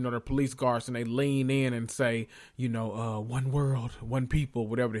they're, they're police guards and they lean in and say, one world, one people,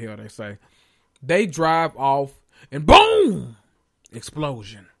 whatever the hell they say. They drive off and boom!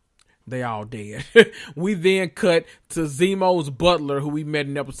 Explosion. They all dead. We then cut to Zemo's butler, who we met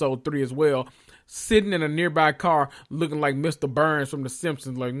in episode 3 as well, sitting in a nearby car looking like Mr. Burns from The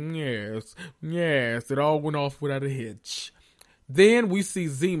Simpsons, like, yes, it all went off without a hitch. Then we see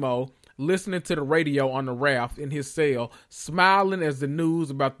Zemo listening to the radio on the raft in his cell, smiling as the news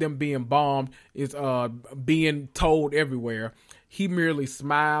about them being bombed is being told everywhere. He merely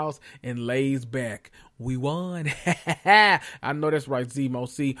smiles and lays back. We won. I know that's right, Zemo.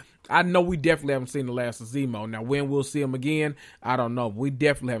 See, I know we definitely haven't seen the last of Zemo. Now, when we'll see him again, I don't know. We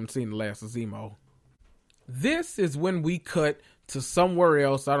definitely haven't seen the last of Zemo. This is when we cut to somewhere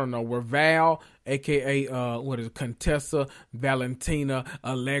else. I don't know, where Val, a.k.a. Contessa Valentina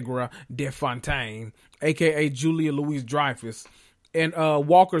Allegra DeFontaine, a.k.a. Julia Louis-Dreyfus, and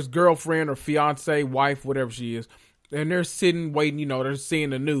Walker's girlfriend or fiance, wife, whatever she is, and they're sitting waiting, they're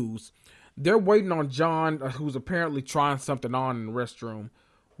seeing the news. They're waiting on John, who's apparently trying something on in the restroom.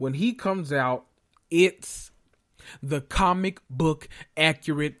 When he comes out, it's the comic book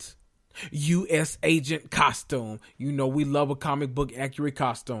accurate U.S. agent costume. We love a comic book accurate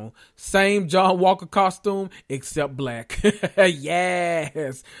costume. Same John Walker costume, except black.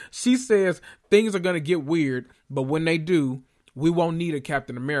 Yes. She says things are going to get weird, but when they do, we won't need a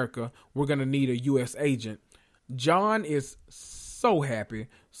Captain America. We're going to need a U.S. agent. John is so happy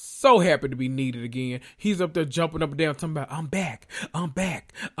to be needed again. He's up there jumping up and down talking about, I'm back, I'm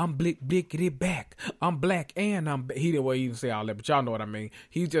blickety back, I'm black and I'm back. He didn't even say all that, but y'all know what I mean.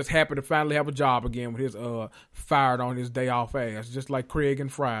 He's just happy to finally have a job again with his fired on his day off ass, just like Craig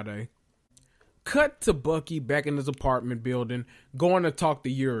and Friday. Cut to Bucky back in his apartment building, going to talk to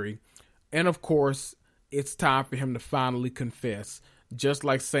Yuri. And of course, it's time for him to finally confess, just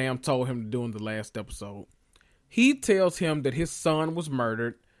like Sam told him to do in the last episode. He tells him that his son was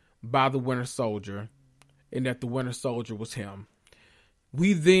murdered by the Winter Soldier and that the Winter Soldier was him.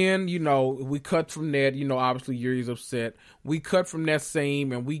 We then, we cut from that, obviously Yuri's upset. We cut from that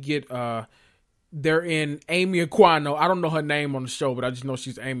scene and we get, they're in Amy Aquino. I don't know her name on the show, but I just know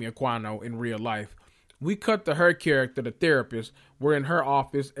she's Amy Aquino in real life. We cut to her character, the therapist. We're in her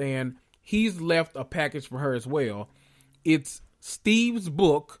office and he's left a package for her as well. It's Steve's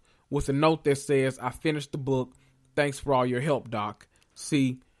book with a note that says, I finished the book. Thanks for all your help, Doc.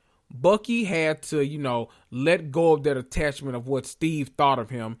 See, Bucky had to, let go of that attachment of what Steve thought of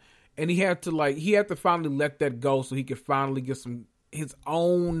him. And he had to finally let that go so he could finally get his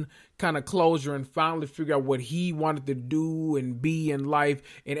own kind of closure and finally figure out what he wanted to do and be in life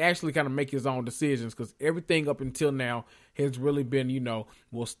and actually kind of make his own decisions. Because everything up until now has really been,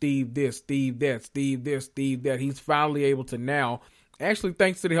 Steve this, Steve that, Steve this, Steve that. He's finally able to now, actually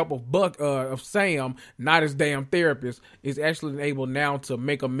thanks to the help of Sam, not his damn therapist, is actually able now to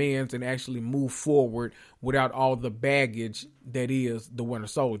make amends and actually move forward without all the baggage that is the Winter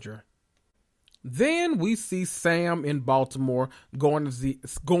Soldier. Then we see Sam in Baltimore going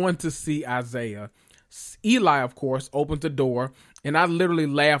to see Isaiah. Eli, of course, opens the door, and I literally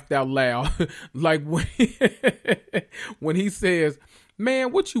laughed out loud, like when he says,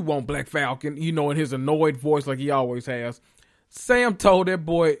 "Man, what you want, Black Falcon?" In his annoyed voice, like he always has. Sam told that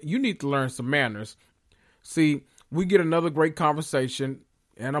boy, you need to learn some manners. See, we get another great conversation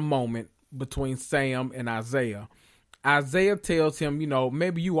and a moment between Sam and Isaiah. Isaiah tells him,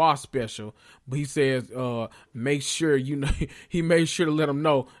 maybe you are special, but he says, make sure, he made sure to let him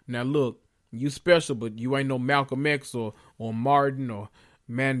know, now look, you special, but you ain't no Malcolm X or Martin or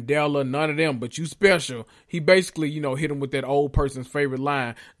Mandela, none of them, but you special. He basically, hit him with that old person's favorite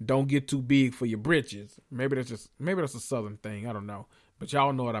line, don't get too big for your britches. Maybe that's a Southern thing, I don't know. But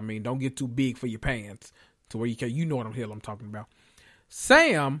y'all know what I mean. Don't get too big for your pants to where you know what I'm talking about.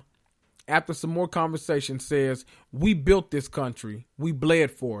 Sam, after some more conversation, says, we built this country. We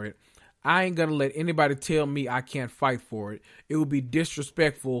bled for it. I ain't gonna let anybody tell me I can't fight for it. It would be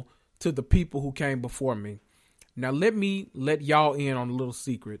disrespectful to the people who came before me. Now let me let y'all in on a little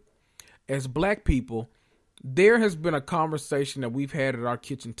secret. As black people, there has been a conversation that we've had at our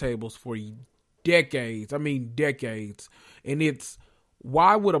kitchen tables for decades. I mean, decades. And it's,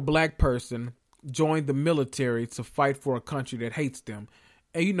 why would a black person join the military to fight for a country that hates them?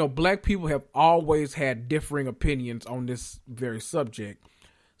 And, you know, black people have always had differing opinions on this very subject.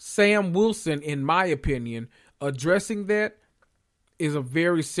 Sam Wilson, in my opinion, addressing that is a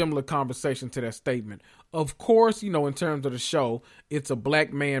very similar conversation to that statement. Of course, you know, in terms of the show, it's a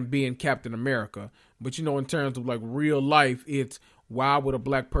black man being Captain America. But, you know, in terms of like real life, it's, why would a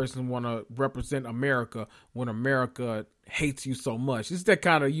black person want to represent America when America hates you so much? It's that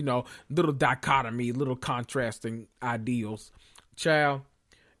kind of, you know, little dichotomy, little contrasting ideals. Child,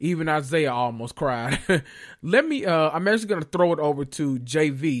 even Isaiah almost cried. I'm actually going to throw it over to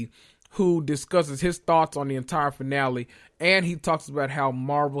JV, who discusses his thoughts on the entire finale, and he talks about how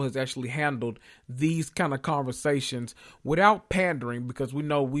Marvel has actually handled these kind of conversations without pandering, because we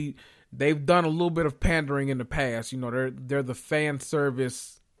know they've done a little bit of pandering in the past. You know, they're the fan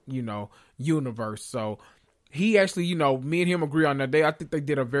service, you know, universe. So he actually, you know, me and him agree on that. I think they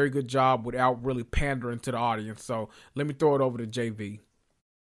did a very good job without really pandering to the audience. So let me throw it over to JV.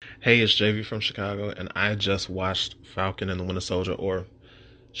 Hey, it's JV from Chicago, and I just watched Falcon and the Winter Soldier, or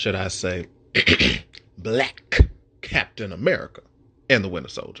should I say, Black Captain America and the Winter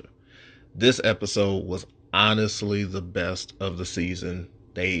Soldier. This episode was honestly the best of the season.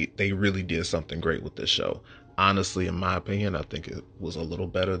 They really did something great with this show. Honestly, in my opinion, I think it was a little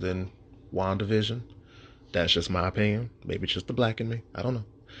better than WandaVision. That's just my opinion. Maybe it's just the black in me. I don't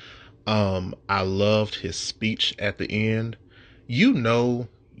know. I loved his speech at the end. You know,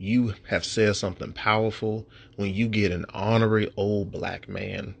 you have said something powerful when you get an honorary old black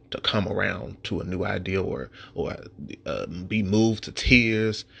man to come around to a new idea or be moved to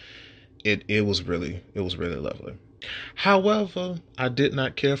tears. It was really lovely. However, I did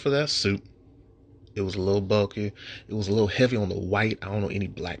not care for that suit. It was a little bulky. It was a little heavy on the white. I don't know any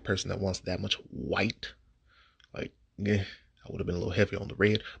black person that wants that much white. Like, I would have been a little heavy on the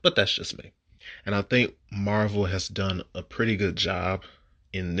red, but that's just me. And I think Marvel has done a pretty good job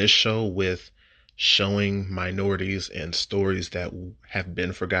in this show with showing minorities and stories that have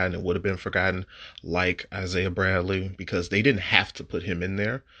been forgotten and would have been forgotten, like Isaiah Bradley, because they didn't have to put him in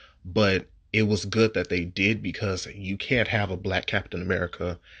there, but it was good that they did, because you can't have a black Captain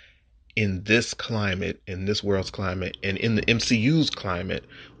America in this climate, in this world's climate, and in the MCU's climate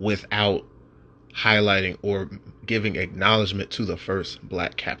without highlighting or giving acknowledgement to the first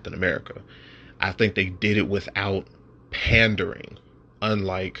black Captain America. I think they did it without pandering,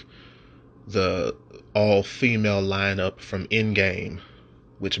 unlike the all-female lineup from Endgame,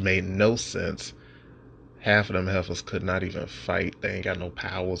 which made no sense. Half of them heifers could not even fight. They ain't got no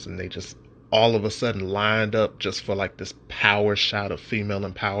powers, and they just all of a sudden lined up just for like this power shot of female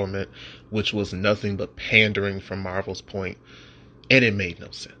empowerment, which was nothing but pandering from Marvel's point, and it made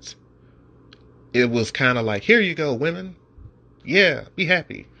no sense. It was kind of like, here you go, women. Yeah, be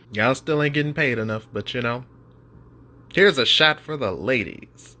happy. Y'all still ain't getting paid enough, but you know, here's a shot for the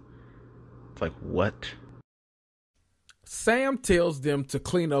ladies. It's like, what? Sam tells them to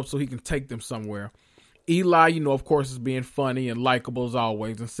clean up so he can take them somewhere. Eli, you know, of course, is being funny and likable as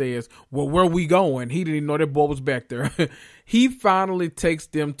always, and says, well, where we going? He didn't even know that boy was back there. He finally takes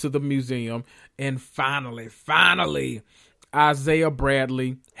them to the museum, and finally, Isaiah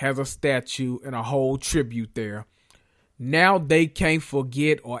Bradley has a statue and a whole tribute there. Now they can't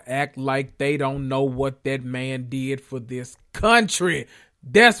forget or act like they don't know what that man did for this country.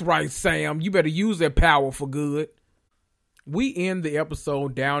 That's right, Sam. You better use that power for good. We end the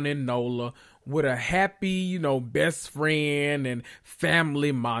episode down in NOLA with a happy, you know, best friend and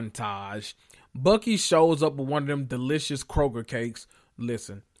family montage. Bucky shows up with one of them delicious Kroger cakes.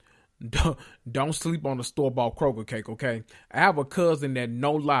 Listen, don't sleep on the store-bought Kroger cake, okay? I have a cousin that,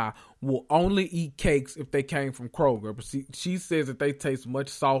 no lie, will only eat cakes if they came from Kroger. But she says that they taste much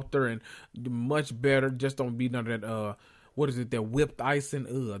softer and much better. Just don't be none of that, what is it, that whipped icing?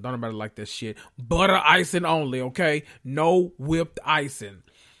 Don't nobody like that shit. Butter icing only, okay? No whipped icing.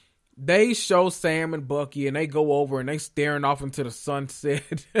 They show Sam and Bucky, and they go over and they staring off into the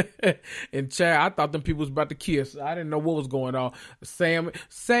sunset. And Chad, I thought them people was about to kiss. I didn't know what was going on. Sam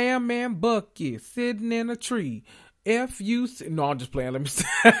and Bucky sitting in a tree. No, I'm just playing. Let me see.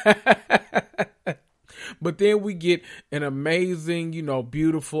 But then we get an amazing, you know,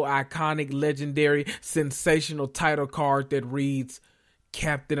 beautiful, iconic, legendary, sensational title card that reads,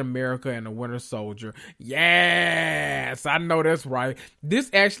 Captain America and the Winter Soldier. Yes, I know that's right. This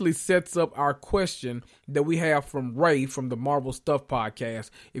actually sets up our question that we have from Ray from the Marvel Stuff podcast.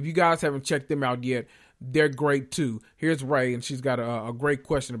 If you guys haven't checked them out yet, they're great too. Here's Ray, and she's got a great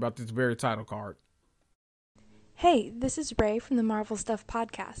question about this very title card. Hey, this is Ray from the Marvel Stuff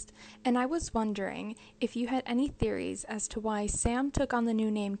podcast, and I was wondering if you had any theories as to why Sam took on the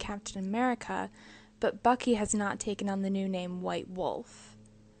new name Captain America, but Bucky has not taken on the new name White Wolf.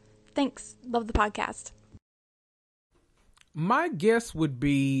 Thanks. Love the podcast. My guess would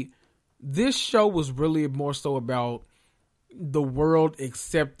be this show was really more so about the world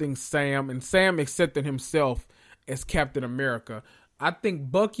accepting Sam and Sam accepting himself as Captain America. I think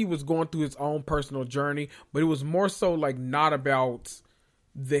Bucky was going through his own personal journey, but it was more so like not about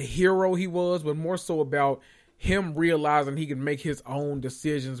the hero he was, but more so about him realizing he can make his own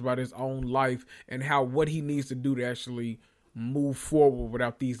decisions about his own life and how what he needs to do to actually move forward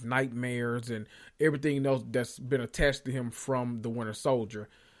without these nightmares and everything else that's been attached to him from the Winter Soldier.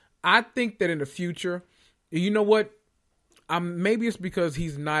 I think that in the future, you know what? Maybe it's because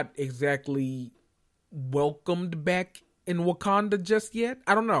he's not exactly welcomed back in Wakanda just yet.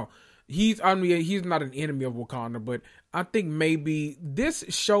 I don't know. He's not an enemy of Wakanda, but I think maybe this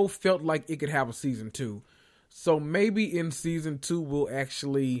show felt like it could have a season 2. So maybe in season 2, we'll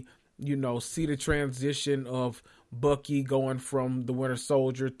actually, see the transition of Bucky going from the Winter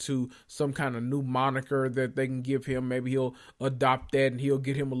Soldier to some kind of new moniker that they can give him. Maybe he'll adopt that and he'll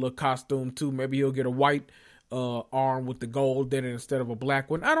get him a little costume too. Maybe he'll get a white arm with the gold in it instead of a black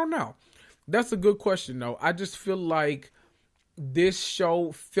one. I don't know. That's a good question though. I just feel like this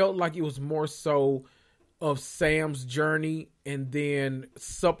show felt like it was more so of Sam's journey and then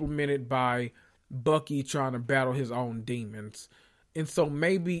supplemented by Bucky trying to battle his own demons. And so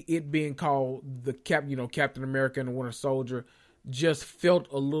maybe it being called the Captain America and the Winter Soldier just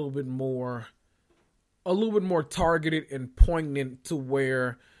felt a little bit more targeted and poignant to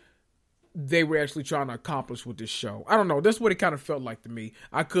where they were actually trying to accomplish with this show. I don't know. That's what it kind of felt like to me.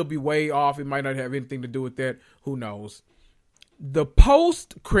 I could be way off. It might not have anything to do with that. Who knows? The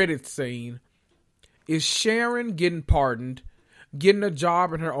post-credit scene is Sharon getting pardoned, getting a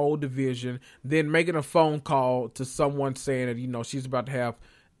job in her old division, then making a phone call to someone saying that, she's about to have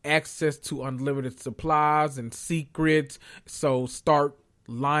access to unlimited supplies and secrets, so start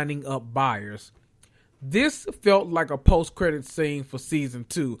lining up buyers. This felt like a post-credit scene for season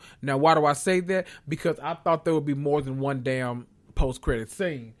 2. Now, why do I say that? Because I thought there would be more than one damn post-credit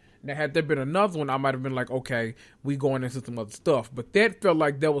scene. Now, had there been another one, I might have been like, okay, we going into some other stuff. But that felt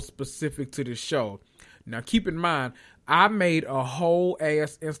like that was specific to this show. Now, keep in mind, I made a whole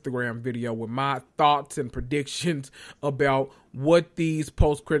ass Instagram video with my thoughts and predictions about what these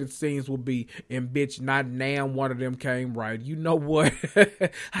post-credit scenes will be. And bitch, not now one of them came right. You know what?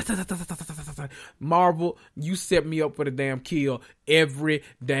 Marvel, you set me up for the damn kill every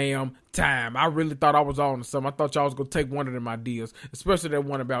damn time. I really thought I was on to something. I thought y'all was going to take one of them ideas, especially that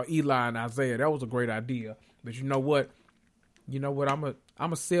one about Eli and Isaiah. That was a great idea. But you know what? I'm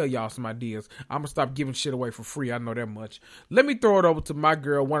gonna sell y'all some ideas. I'm gonna stop giving shit away for free. I know that much. Let me throw it over to my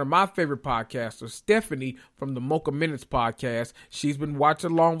girl, one of my favorite podcasters, Stephanie from the Mocha Minutes podcast. She's been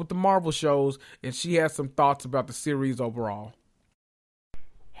watching along with the Marvel shows, and she has some thoughts about the series overall.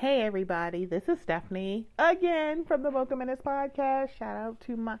 Hey everybody, this is Stephanie again from the Mocha Minutes podcast. Shout out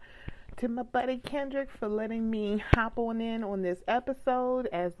to my buddy Kendrick for letting me hop on this episode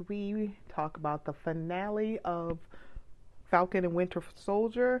as we talk about the finale of Falcon and Winter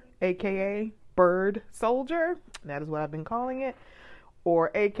Soldier, aka Bird Soldier. That is what I've been calling it.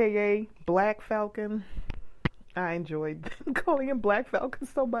 Or aka Black Falcon. I enjoyed calling him Black Falcon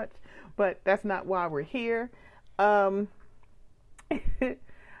so much, but that's not why we're here. I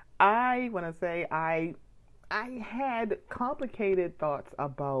want to say I had complicated thoughts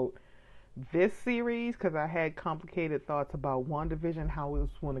about this series because I had complicated thoughts about WandaVision, how it was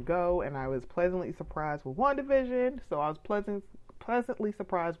going to go, and I was pleasantly surprised with WandaVision, so I was pleasantly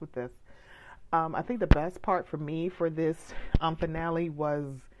surprised with this. I think the best part for me for this finale was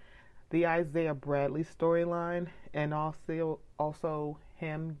the Isaiah Bradley storyline, and also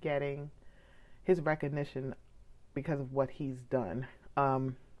him getting his recognition because of what he's done.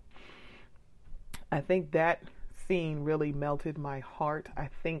 I think that scene really melted my heart. I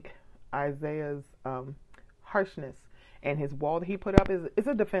think Isaiah's harshness and his wall that he put up is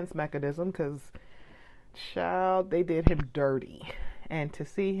a defense mechanism because, child, they did him dirty. And to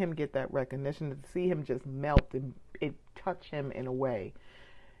see him get that recognition, to see him just melt and it touch him in a way,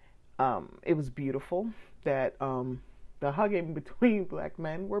 it was beautiful. That the hugging between black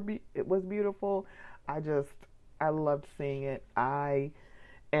men it was beautiful. I I loved seeing it. I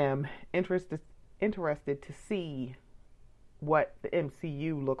am interested to see what the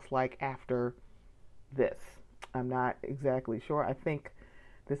MCU looks like after this. I'm not exactly sure. I think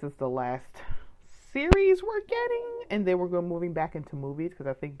this is the last series we're getting, and then we're going moving back into movies because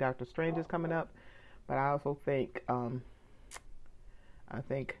I think Doctor Strange is coming up. But I also think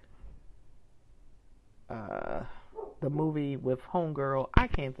the movie with Homegirl, I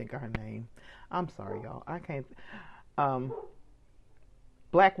can't think of her name. I'm sorry, y'all. I can't.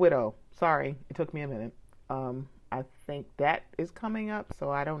 Black Widow. Sorry, it took me a minute. I think that is coming up, so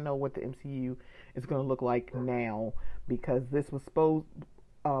I don't know what the MCU is going to look like now, because this was supposed,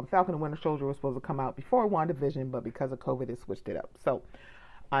 Falcon and Winter Soldier was supposed to come out before WandaVision, but because of COVID, it switched it up. So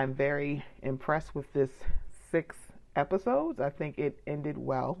I'm very impressed with this 6 episodes. I think it ended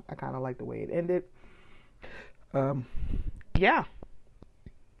well. I kind of like the way it ended. Yeah.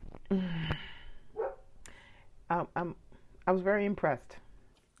 I was very impressed.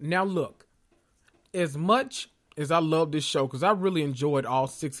 Now look, as much as I love this show, because I really enjoyed all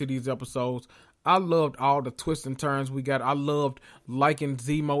 6 of these episodes. I loved all the twists and turns we got. I loved liking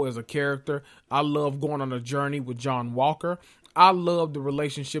Zemo as a character. I loved going on a journey with John Walker. I loved the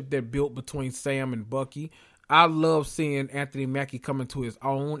relationship that built between Sam and Bucky. I love seeing Anthony Mackie come into his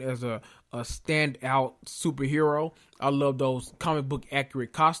own as a standout superhero. I love those comic book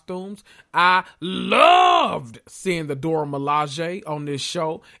accurate costumes. I loved seeing the Dora Milaje on this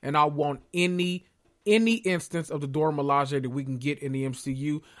show, and I want any instance of the Dora Milaje that we can get in the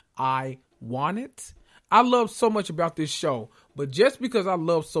MCU. I want it. I love so much about this show, but just because I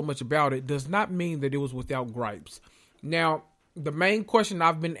love so much about it does not mean that it was without gripes. Now, the main question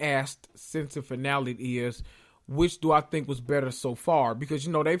I've been asked since the finale is, which do I think was better so far? Because,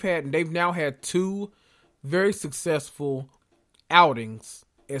 you know, they've now had 2 very successful outings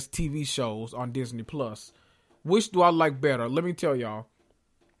as TV shows on Disney Plus. Which do I like better? Let me tell y'all.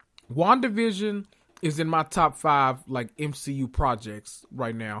 WandaVision is in my top 5 like MCU projects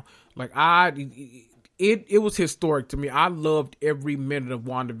right now. Like it was historic to me. I loved every minute of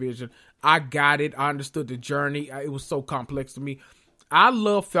WandaVision. I got it. I understood the journey. It was so complex to me. I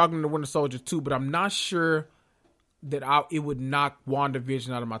love Falcon and the Winter Soldier too, but I'm not sure that it would knock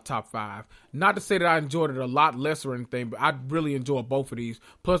WandaVision out of my top 5. Not to say that I enjoyed it a lot less or anything, but I really enjoyed both of these.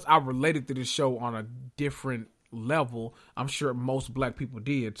 Plus, I related to this show on a different level. I'm sure most black people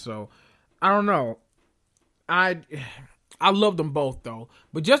did. So, I don't know. I love them both though.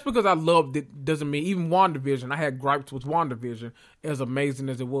 But just because I loved it doesn't mean, even WandaVision, I had gripes with WandaVision, as amazing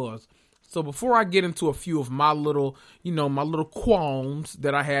as it was. So before I get into a few of my little qualms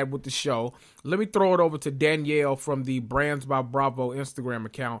that I had with the show, let me throw it over to Danielle from the Brands by Bravo Instagram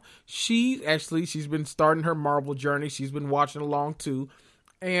account. She's been starting her Marvel journey. She's been watching along too.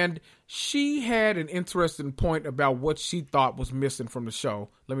 And she had an interesting point about what she thought was missing from the show.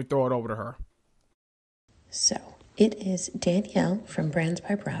 Let me throw it over to her. So, it is Danielle from Brands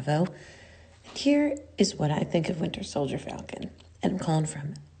by Bravo. And here is what I think of Winter Soldier Falcon. And I'm calling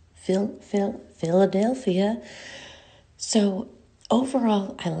from Philadelphia. So,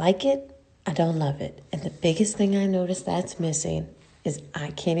 overall, I like it. I don't love it. And the biggest thing I noticed that's missing is,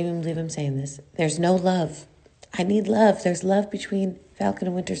 I can't even believe I'm saying this, there's no love. I need love. There's love between Falcon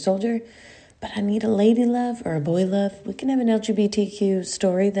and Winter Soldier, but I need a lady love or a boy love. We can have an LGBTQ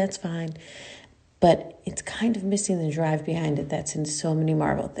story, that's fine. But it's kind of missing the drive behind it that's in so many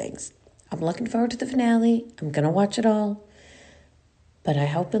Marvel things. I'm looking forward to the finale. I'm going to watch it all. But I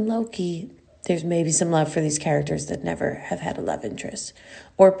hope in Loki, there's maybe some love for these characters that never have had a love interest.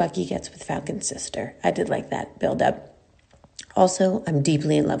 Or Bucky gets with Falcon's sister. I did like that build up. Also, I'm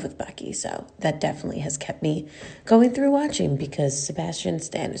deeply in love with Bucky, so that definitely has kept me going through watching, because Sebastian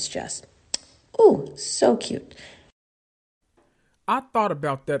Stan is just, ooh, so cute. I thought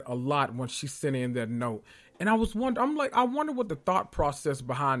about that a lot when she sent in that note. And I was wondering, I wonder what the thought process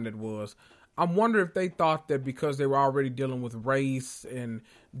behind it was. I wonder if they thought that because they were already dealing with race and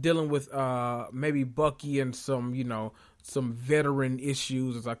dealing with maybe Bucky and some veteran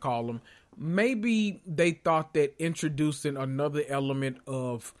issues, as I call them, maybe they thought that introducing another element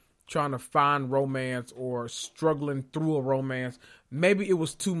of trying to find romance or struggling through a romance, maybe it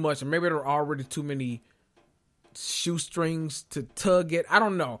was too much, and maybe there were already too many shoestrings to tug at. I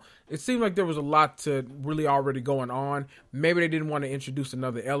don't know. It seemed like there was a lot to really already going on. Maybe they didn't want to introduce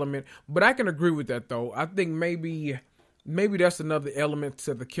another element, but I can agree with that though. I think maybe that's another element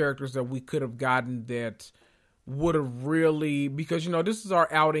to the characters that we could have gotten that would have really, because this is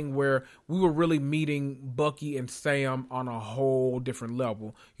our outing where we were really meeting Bucky and Sam on a whole different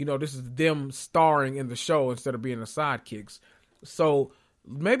level. This is them starring in the show instead of being the sidekicks. So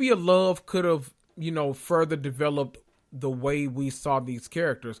maybe a love could have further developed the way we saw these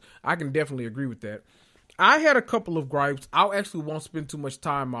characters. I can definitely agree with that. I had a couple of gripes. I actually won't spend too much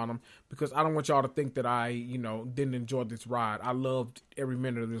time on them because I don't want y'all to think that I, didn't enjoy this ride. I loved every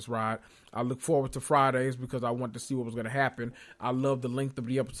minute of this ride. I look forward to Fridays because I want to see what was going to happen. I love the length of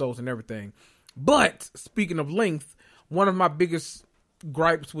the episodes and everything. But speaking of length, one of my biggest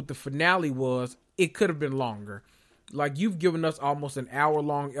gripes with the finale was it could have been longer. Like, you've given us almost an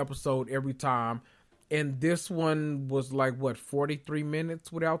hour-long episode every time, and this one was like, 43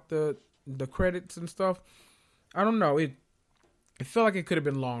 minutes without the credits and stuff. I don't know. It felt like it could have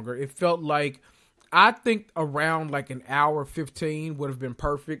been longer. It felt like, I think around like an hour 15 would have been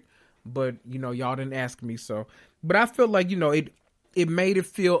perfect, but y'all didn't ask me, so. But I felt like, it made it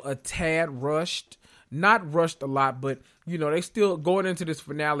feel a tad rushed. Not rushed a lot, but, they still, going into this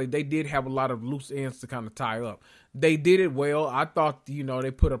finale, they did have a lot of loose ends to kind of tie up. They did it well. I thought,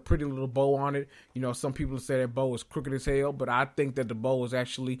 they put a pretty little bow on it. Some people say that bow is crooked as hell, but I think that the bow is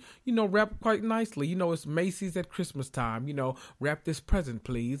actually, wrapped quite nicely. It's Macy's at Christmas time. Wrap this present,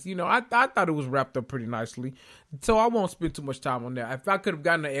 please. I thought it was wrapped up pretty nicely. So I won't spend too much time on that. If I could have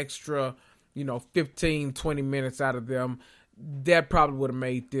gotten an extra, 15, 20 minutes out of them, that probably would have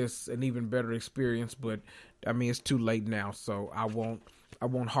made this an even better experience, but I mean, it's too late now, so I won't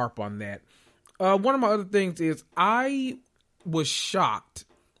harp on that. One of my other things is I was shocked,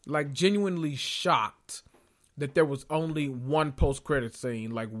 like genuinely shocked, that there was only one post-credit scene.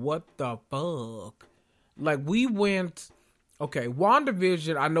 Like, what the fuck? Like, we went, okay,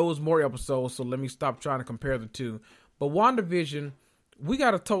 WandaVision, I know it's more episodes, so let me stop trying to compare the two, but WandaVision, we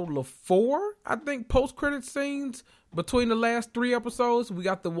got a total of 4, I think, post-credit scenes between the last 3 episodes. We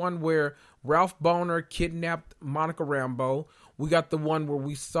got the one where Ralph Bohner kidnapped Monica Rambeau. We got the one where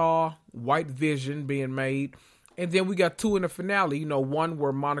we saw White Vision being made. And then we got 2 in the finale. One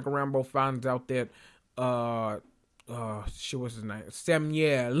where Monica Rambeau finds out that, what's his name?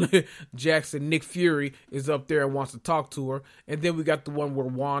 Samuel Jackson, Nick Fury, is up there and wants to talk to her. And then we got the one where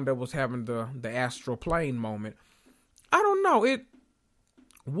Wanda was having the astral plane moment. I don't know.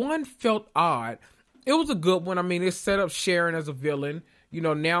 One felt odd. It was a good one. I mean, it set up Sharon as a villain.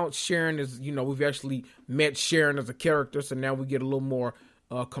 Now Sharon is, we've actually met Sharon as a character, so now we get a little more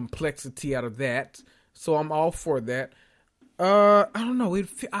complexity out of that. So I'm all for that. I don't know.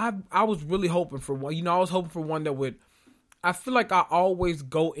 I was really hoping for one. I was hoping for one that would. I feel like I always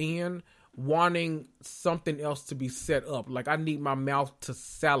go in wanting something else to be set up. Like, I need my mouth to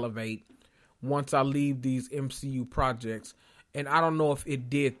salivate once I leave these MCU projects. And I don't know if it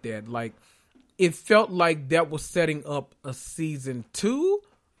did that. Like, it felt like that was setting up a season 2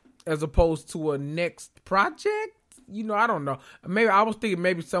 as opposed to a next project. I don't know. Maybe I was thinking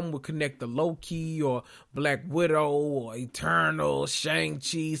maybe someone would connect to Loki or Black Widow or Eternal,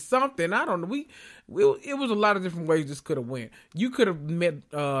 Shang-Chi, something. I don't know. It was a lot of different ways this could have went. You could have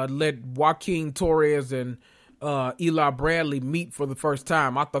let Joaquin Torres and Eli Bradley meet for the first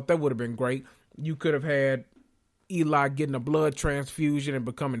time. I thought that would have been great. You could have had Eli getting a blood transfusion and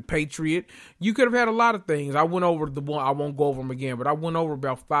becoming Patriot. You could have had a lot of things. I went over the one, I won't go over them again, but I went over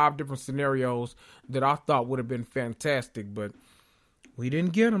about 5 different scenarios that I thought would have been fantastic, but we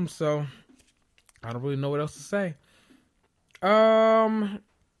didn't get them, so I don't really know what else to say.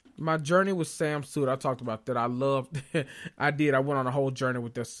 My journey with Sam's suit, I talked about that. I loved I went on a whole journey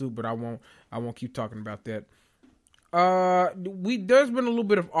with that suit, but I won't keep talking about that. There's been a little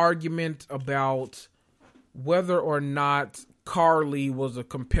bit of argument about whether or not Carly was a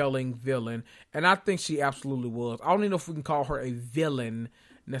compelling villain, and I think she absolutely was. I don't even know if we can call her a villain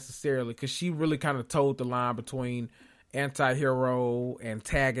necessarily, because she really kind of towed the line between anti-hero,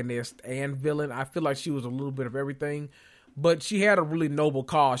 antagonist, and villain. I feel like she was a little bit of everything, but she had a really noble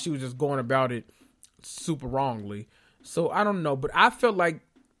cause. She was just going about it super wrongly. So I don't know, but I felt like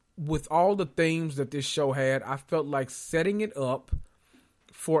with all the themes that this show had, I felt like setting it up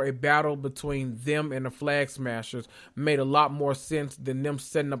for a battle between them and the Flag Smashers made a lot more sense than them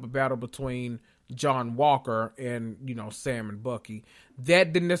setting up a battle between John Walker and, Sam and Bucky.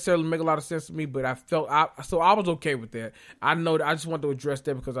 That didn't necessarily make a lot of sense to me, but I was okay with that. I just wanted to address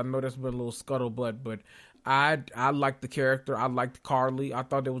that because I know that's been a little scuttlebutt, but I liked the character. I liked Carly. I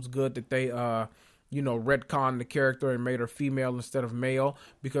thought it was good that they, retconned the character and made her female instead of male,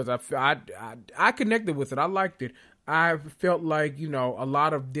 because I connected with it. I liked it. I felt like, a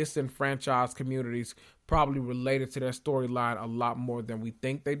lot of disenfranchised communities probably related to that storyline a lot more than we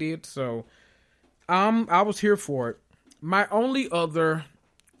think they did. So I was here for it. My only other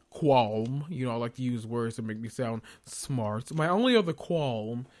qualm, I like to use words that make me sound smart. My only other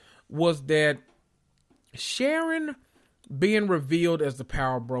qualm was that Sharon being revealed as the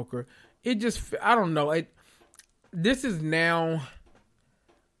power broker, it just, I don't know. This is now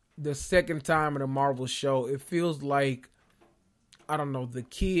the second time in a Marvel show. It feels like, I don't know, the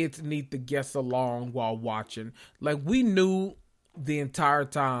kids need to guess along while watching. Like, we knew the entire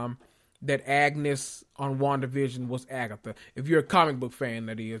time that Agnes on WandaVision was Agatha. If you're a comic book fan,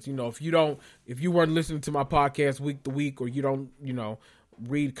 that is. You know, if you weren't listening to my podcast week to week, or you don't, you know,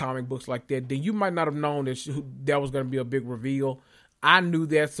 read comic books like that, then you might not have known that was going to be a big reveal. I knew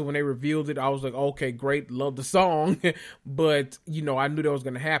that, so when they revealed it, I was like, okay, great, love the song. But, you know, I knew that was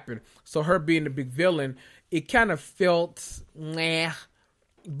going to happen. So her being the big villain, it kind of felt,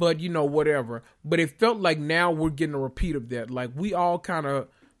 but, you know, whatever. But it felt like now we're getting a repeat of that. Like, we all kind of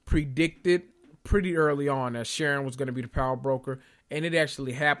predicted pretty early on that Sharon was going to be the power broker, and it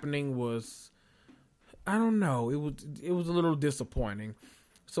actually happening was, I don't know, it was a little disappointing.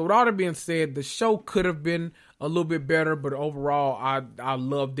 So with all that being said, the show could have been a little bit better, but overall, I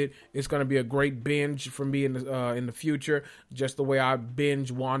loved it. It's going to be a great binge for me in the future, just the way I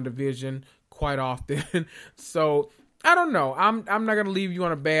binge WandaVision quite often. So I don't know. I'm not going to leave you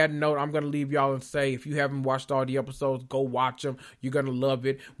on a bad note. I'm going to leave y'all and say, if you haven't watched all the episodes, go watch them. You're going to love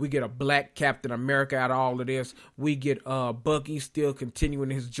it. We get a black Captain America out of all of this. We get Bucky still continuing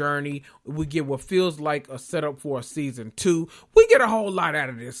his journey. We get what feels like a setup for a season 2. We get a whole lot out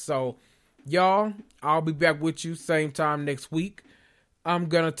of this. So, y'all, I'll be back with you same time next week. I'm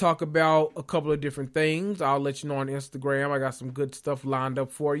going to talk about a couple of different things. I'll let you know on Instagram. I got some good stuff lined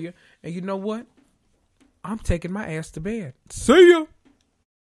up for you. And you know what? I'm taking my ass to bed. See ya!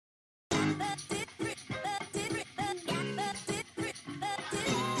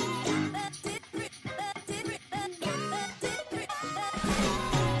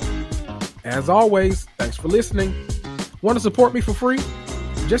 As always, thanks for listening. Want to support me for free?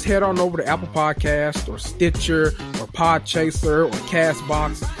 Just head on over to Apple Podcasts or Stitcher or Podchaser or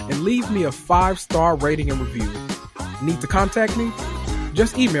Castbox and leave me a 5-star rating and review. Need to contact me?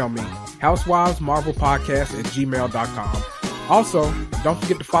 Just email me, housewivesmarvelpodcast@gmail.com. Also, don't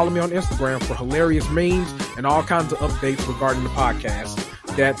forget to follow me on Instagram for hilarious memes and all kinds of updates regarding the podcast.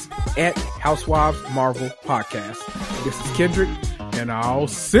 That's at Housewives Marvel Podcast. This is Kendrick, and I'll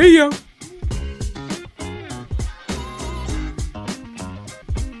see ya!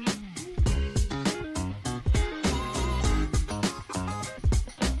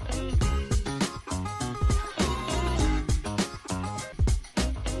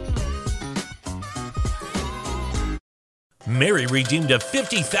 Mary redeemed a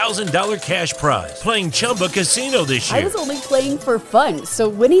 $50,000 cash prize playing Chumba Casino this year. I was only playing for fun, so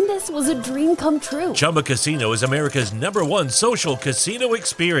winning this was a dream come true. Chumba Casino is America's #1 social casino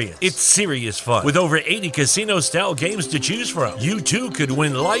experience. It's serious fun. With over 80 casino-style games to choose from, you too could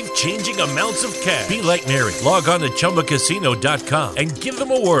win life-changing amounts of cash. Be like Mary. Log on to ChumbaCasino.com and give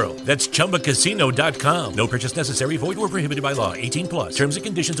them a whirl. That's ChumbaCasino.com. No purchase necessary. Void where prohibited by law. 18+. Terms and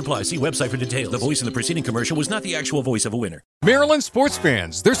conditions apply. See website for details. The voice in the preceding commercial was not the actual voice of a winner. Maryland sports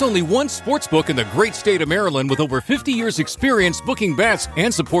fans, there's only one sports book in the great state of Maryland with over 50 years experience booking bets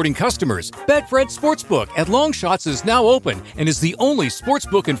and supporting customers. Betfred Sportsbook at Longshots is now open and is the only sports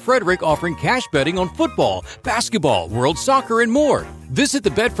book in Frederick offering cash betting on football, basketball, world soccer, and more. Visit the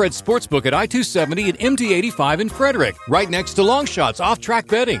Betfred Sportsbook at I-270 and MD-85 in Frederick, right next to Longshots off-track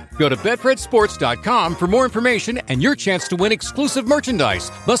betting. Go to BetfredSports.com for more information and your chance to win exclusive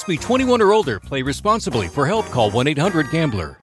merchandise. Must be 21 or older. Play responsibly. For help, call 1-800-GAMBLER.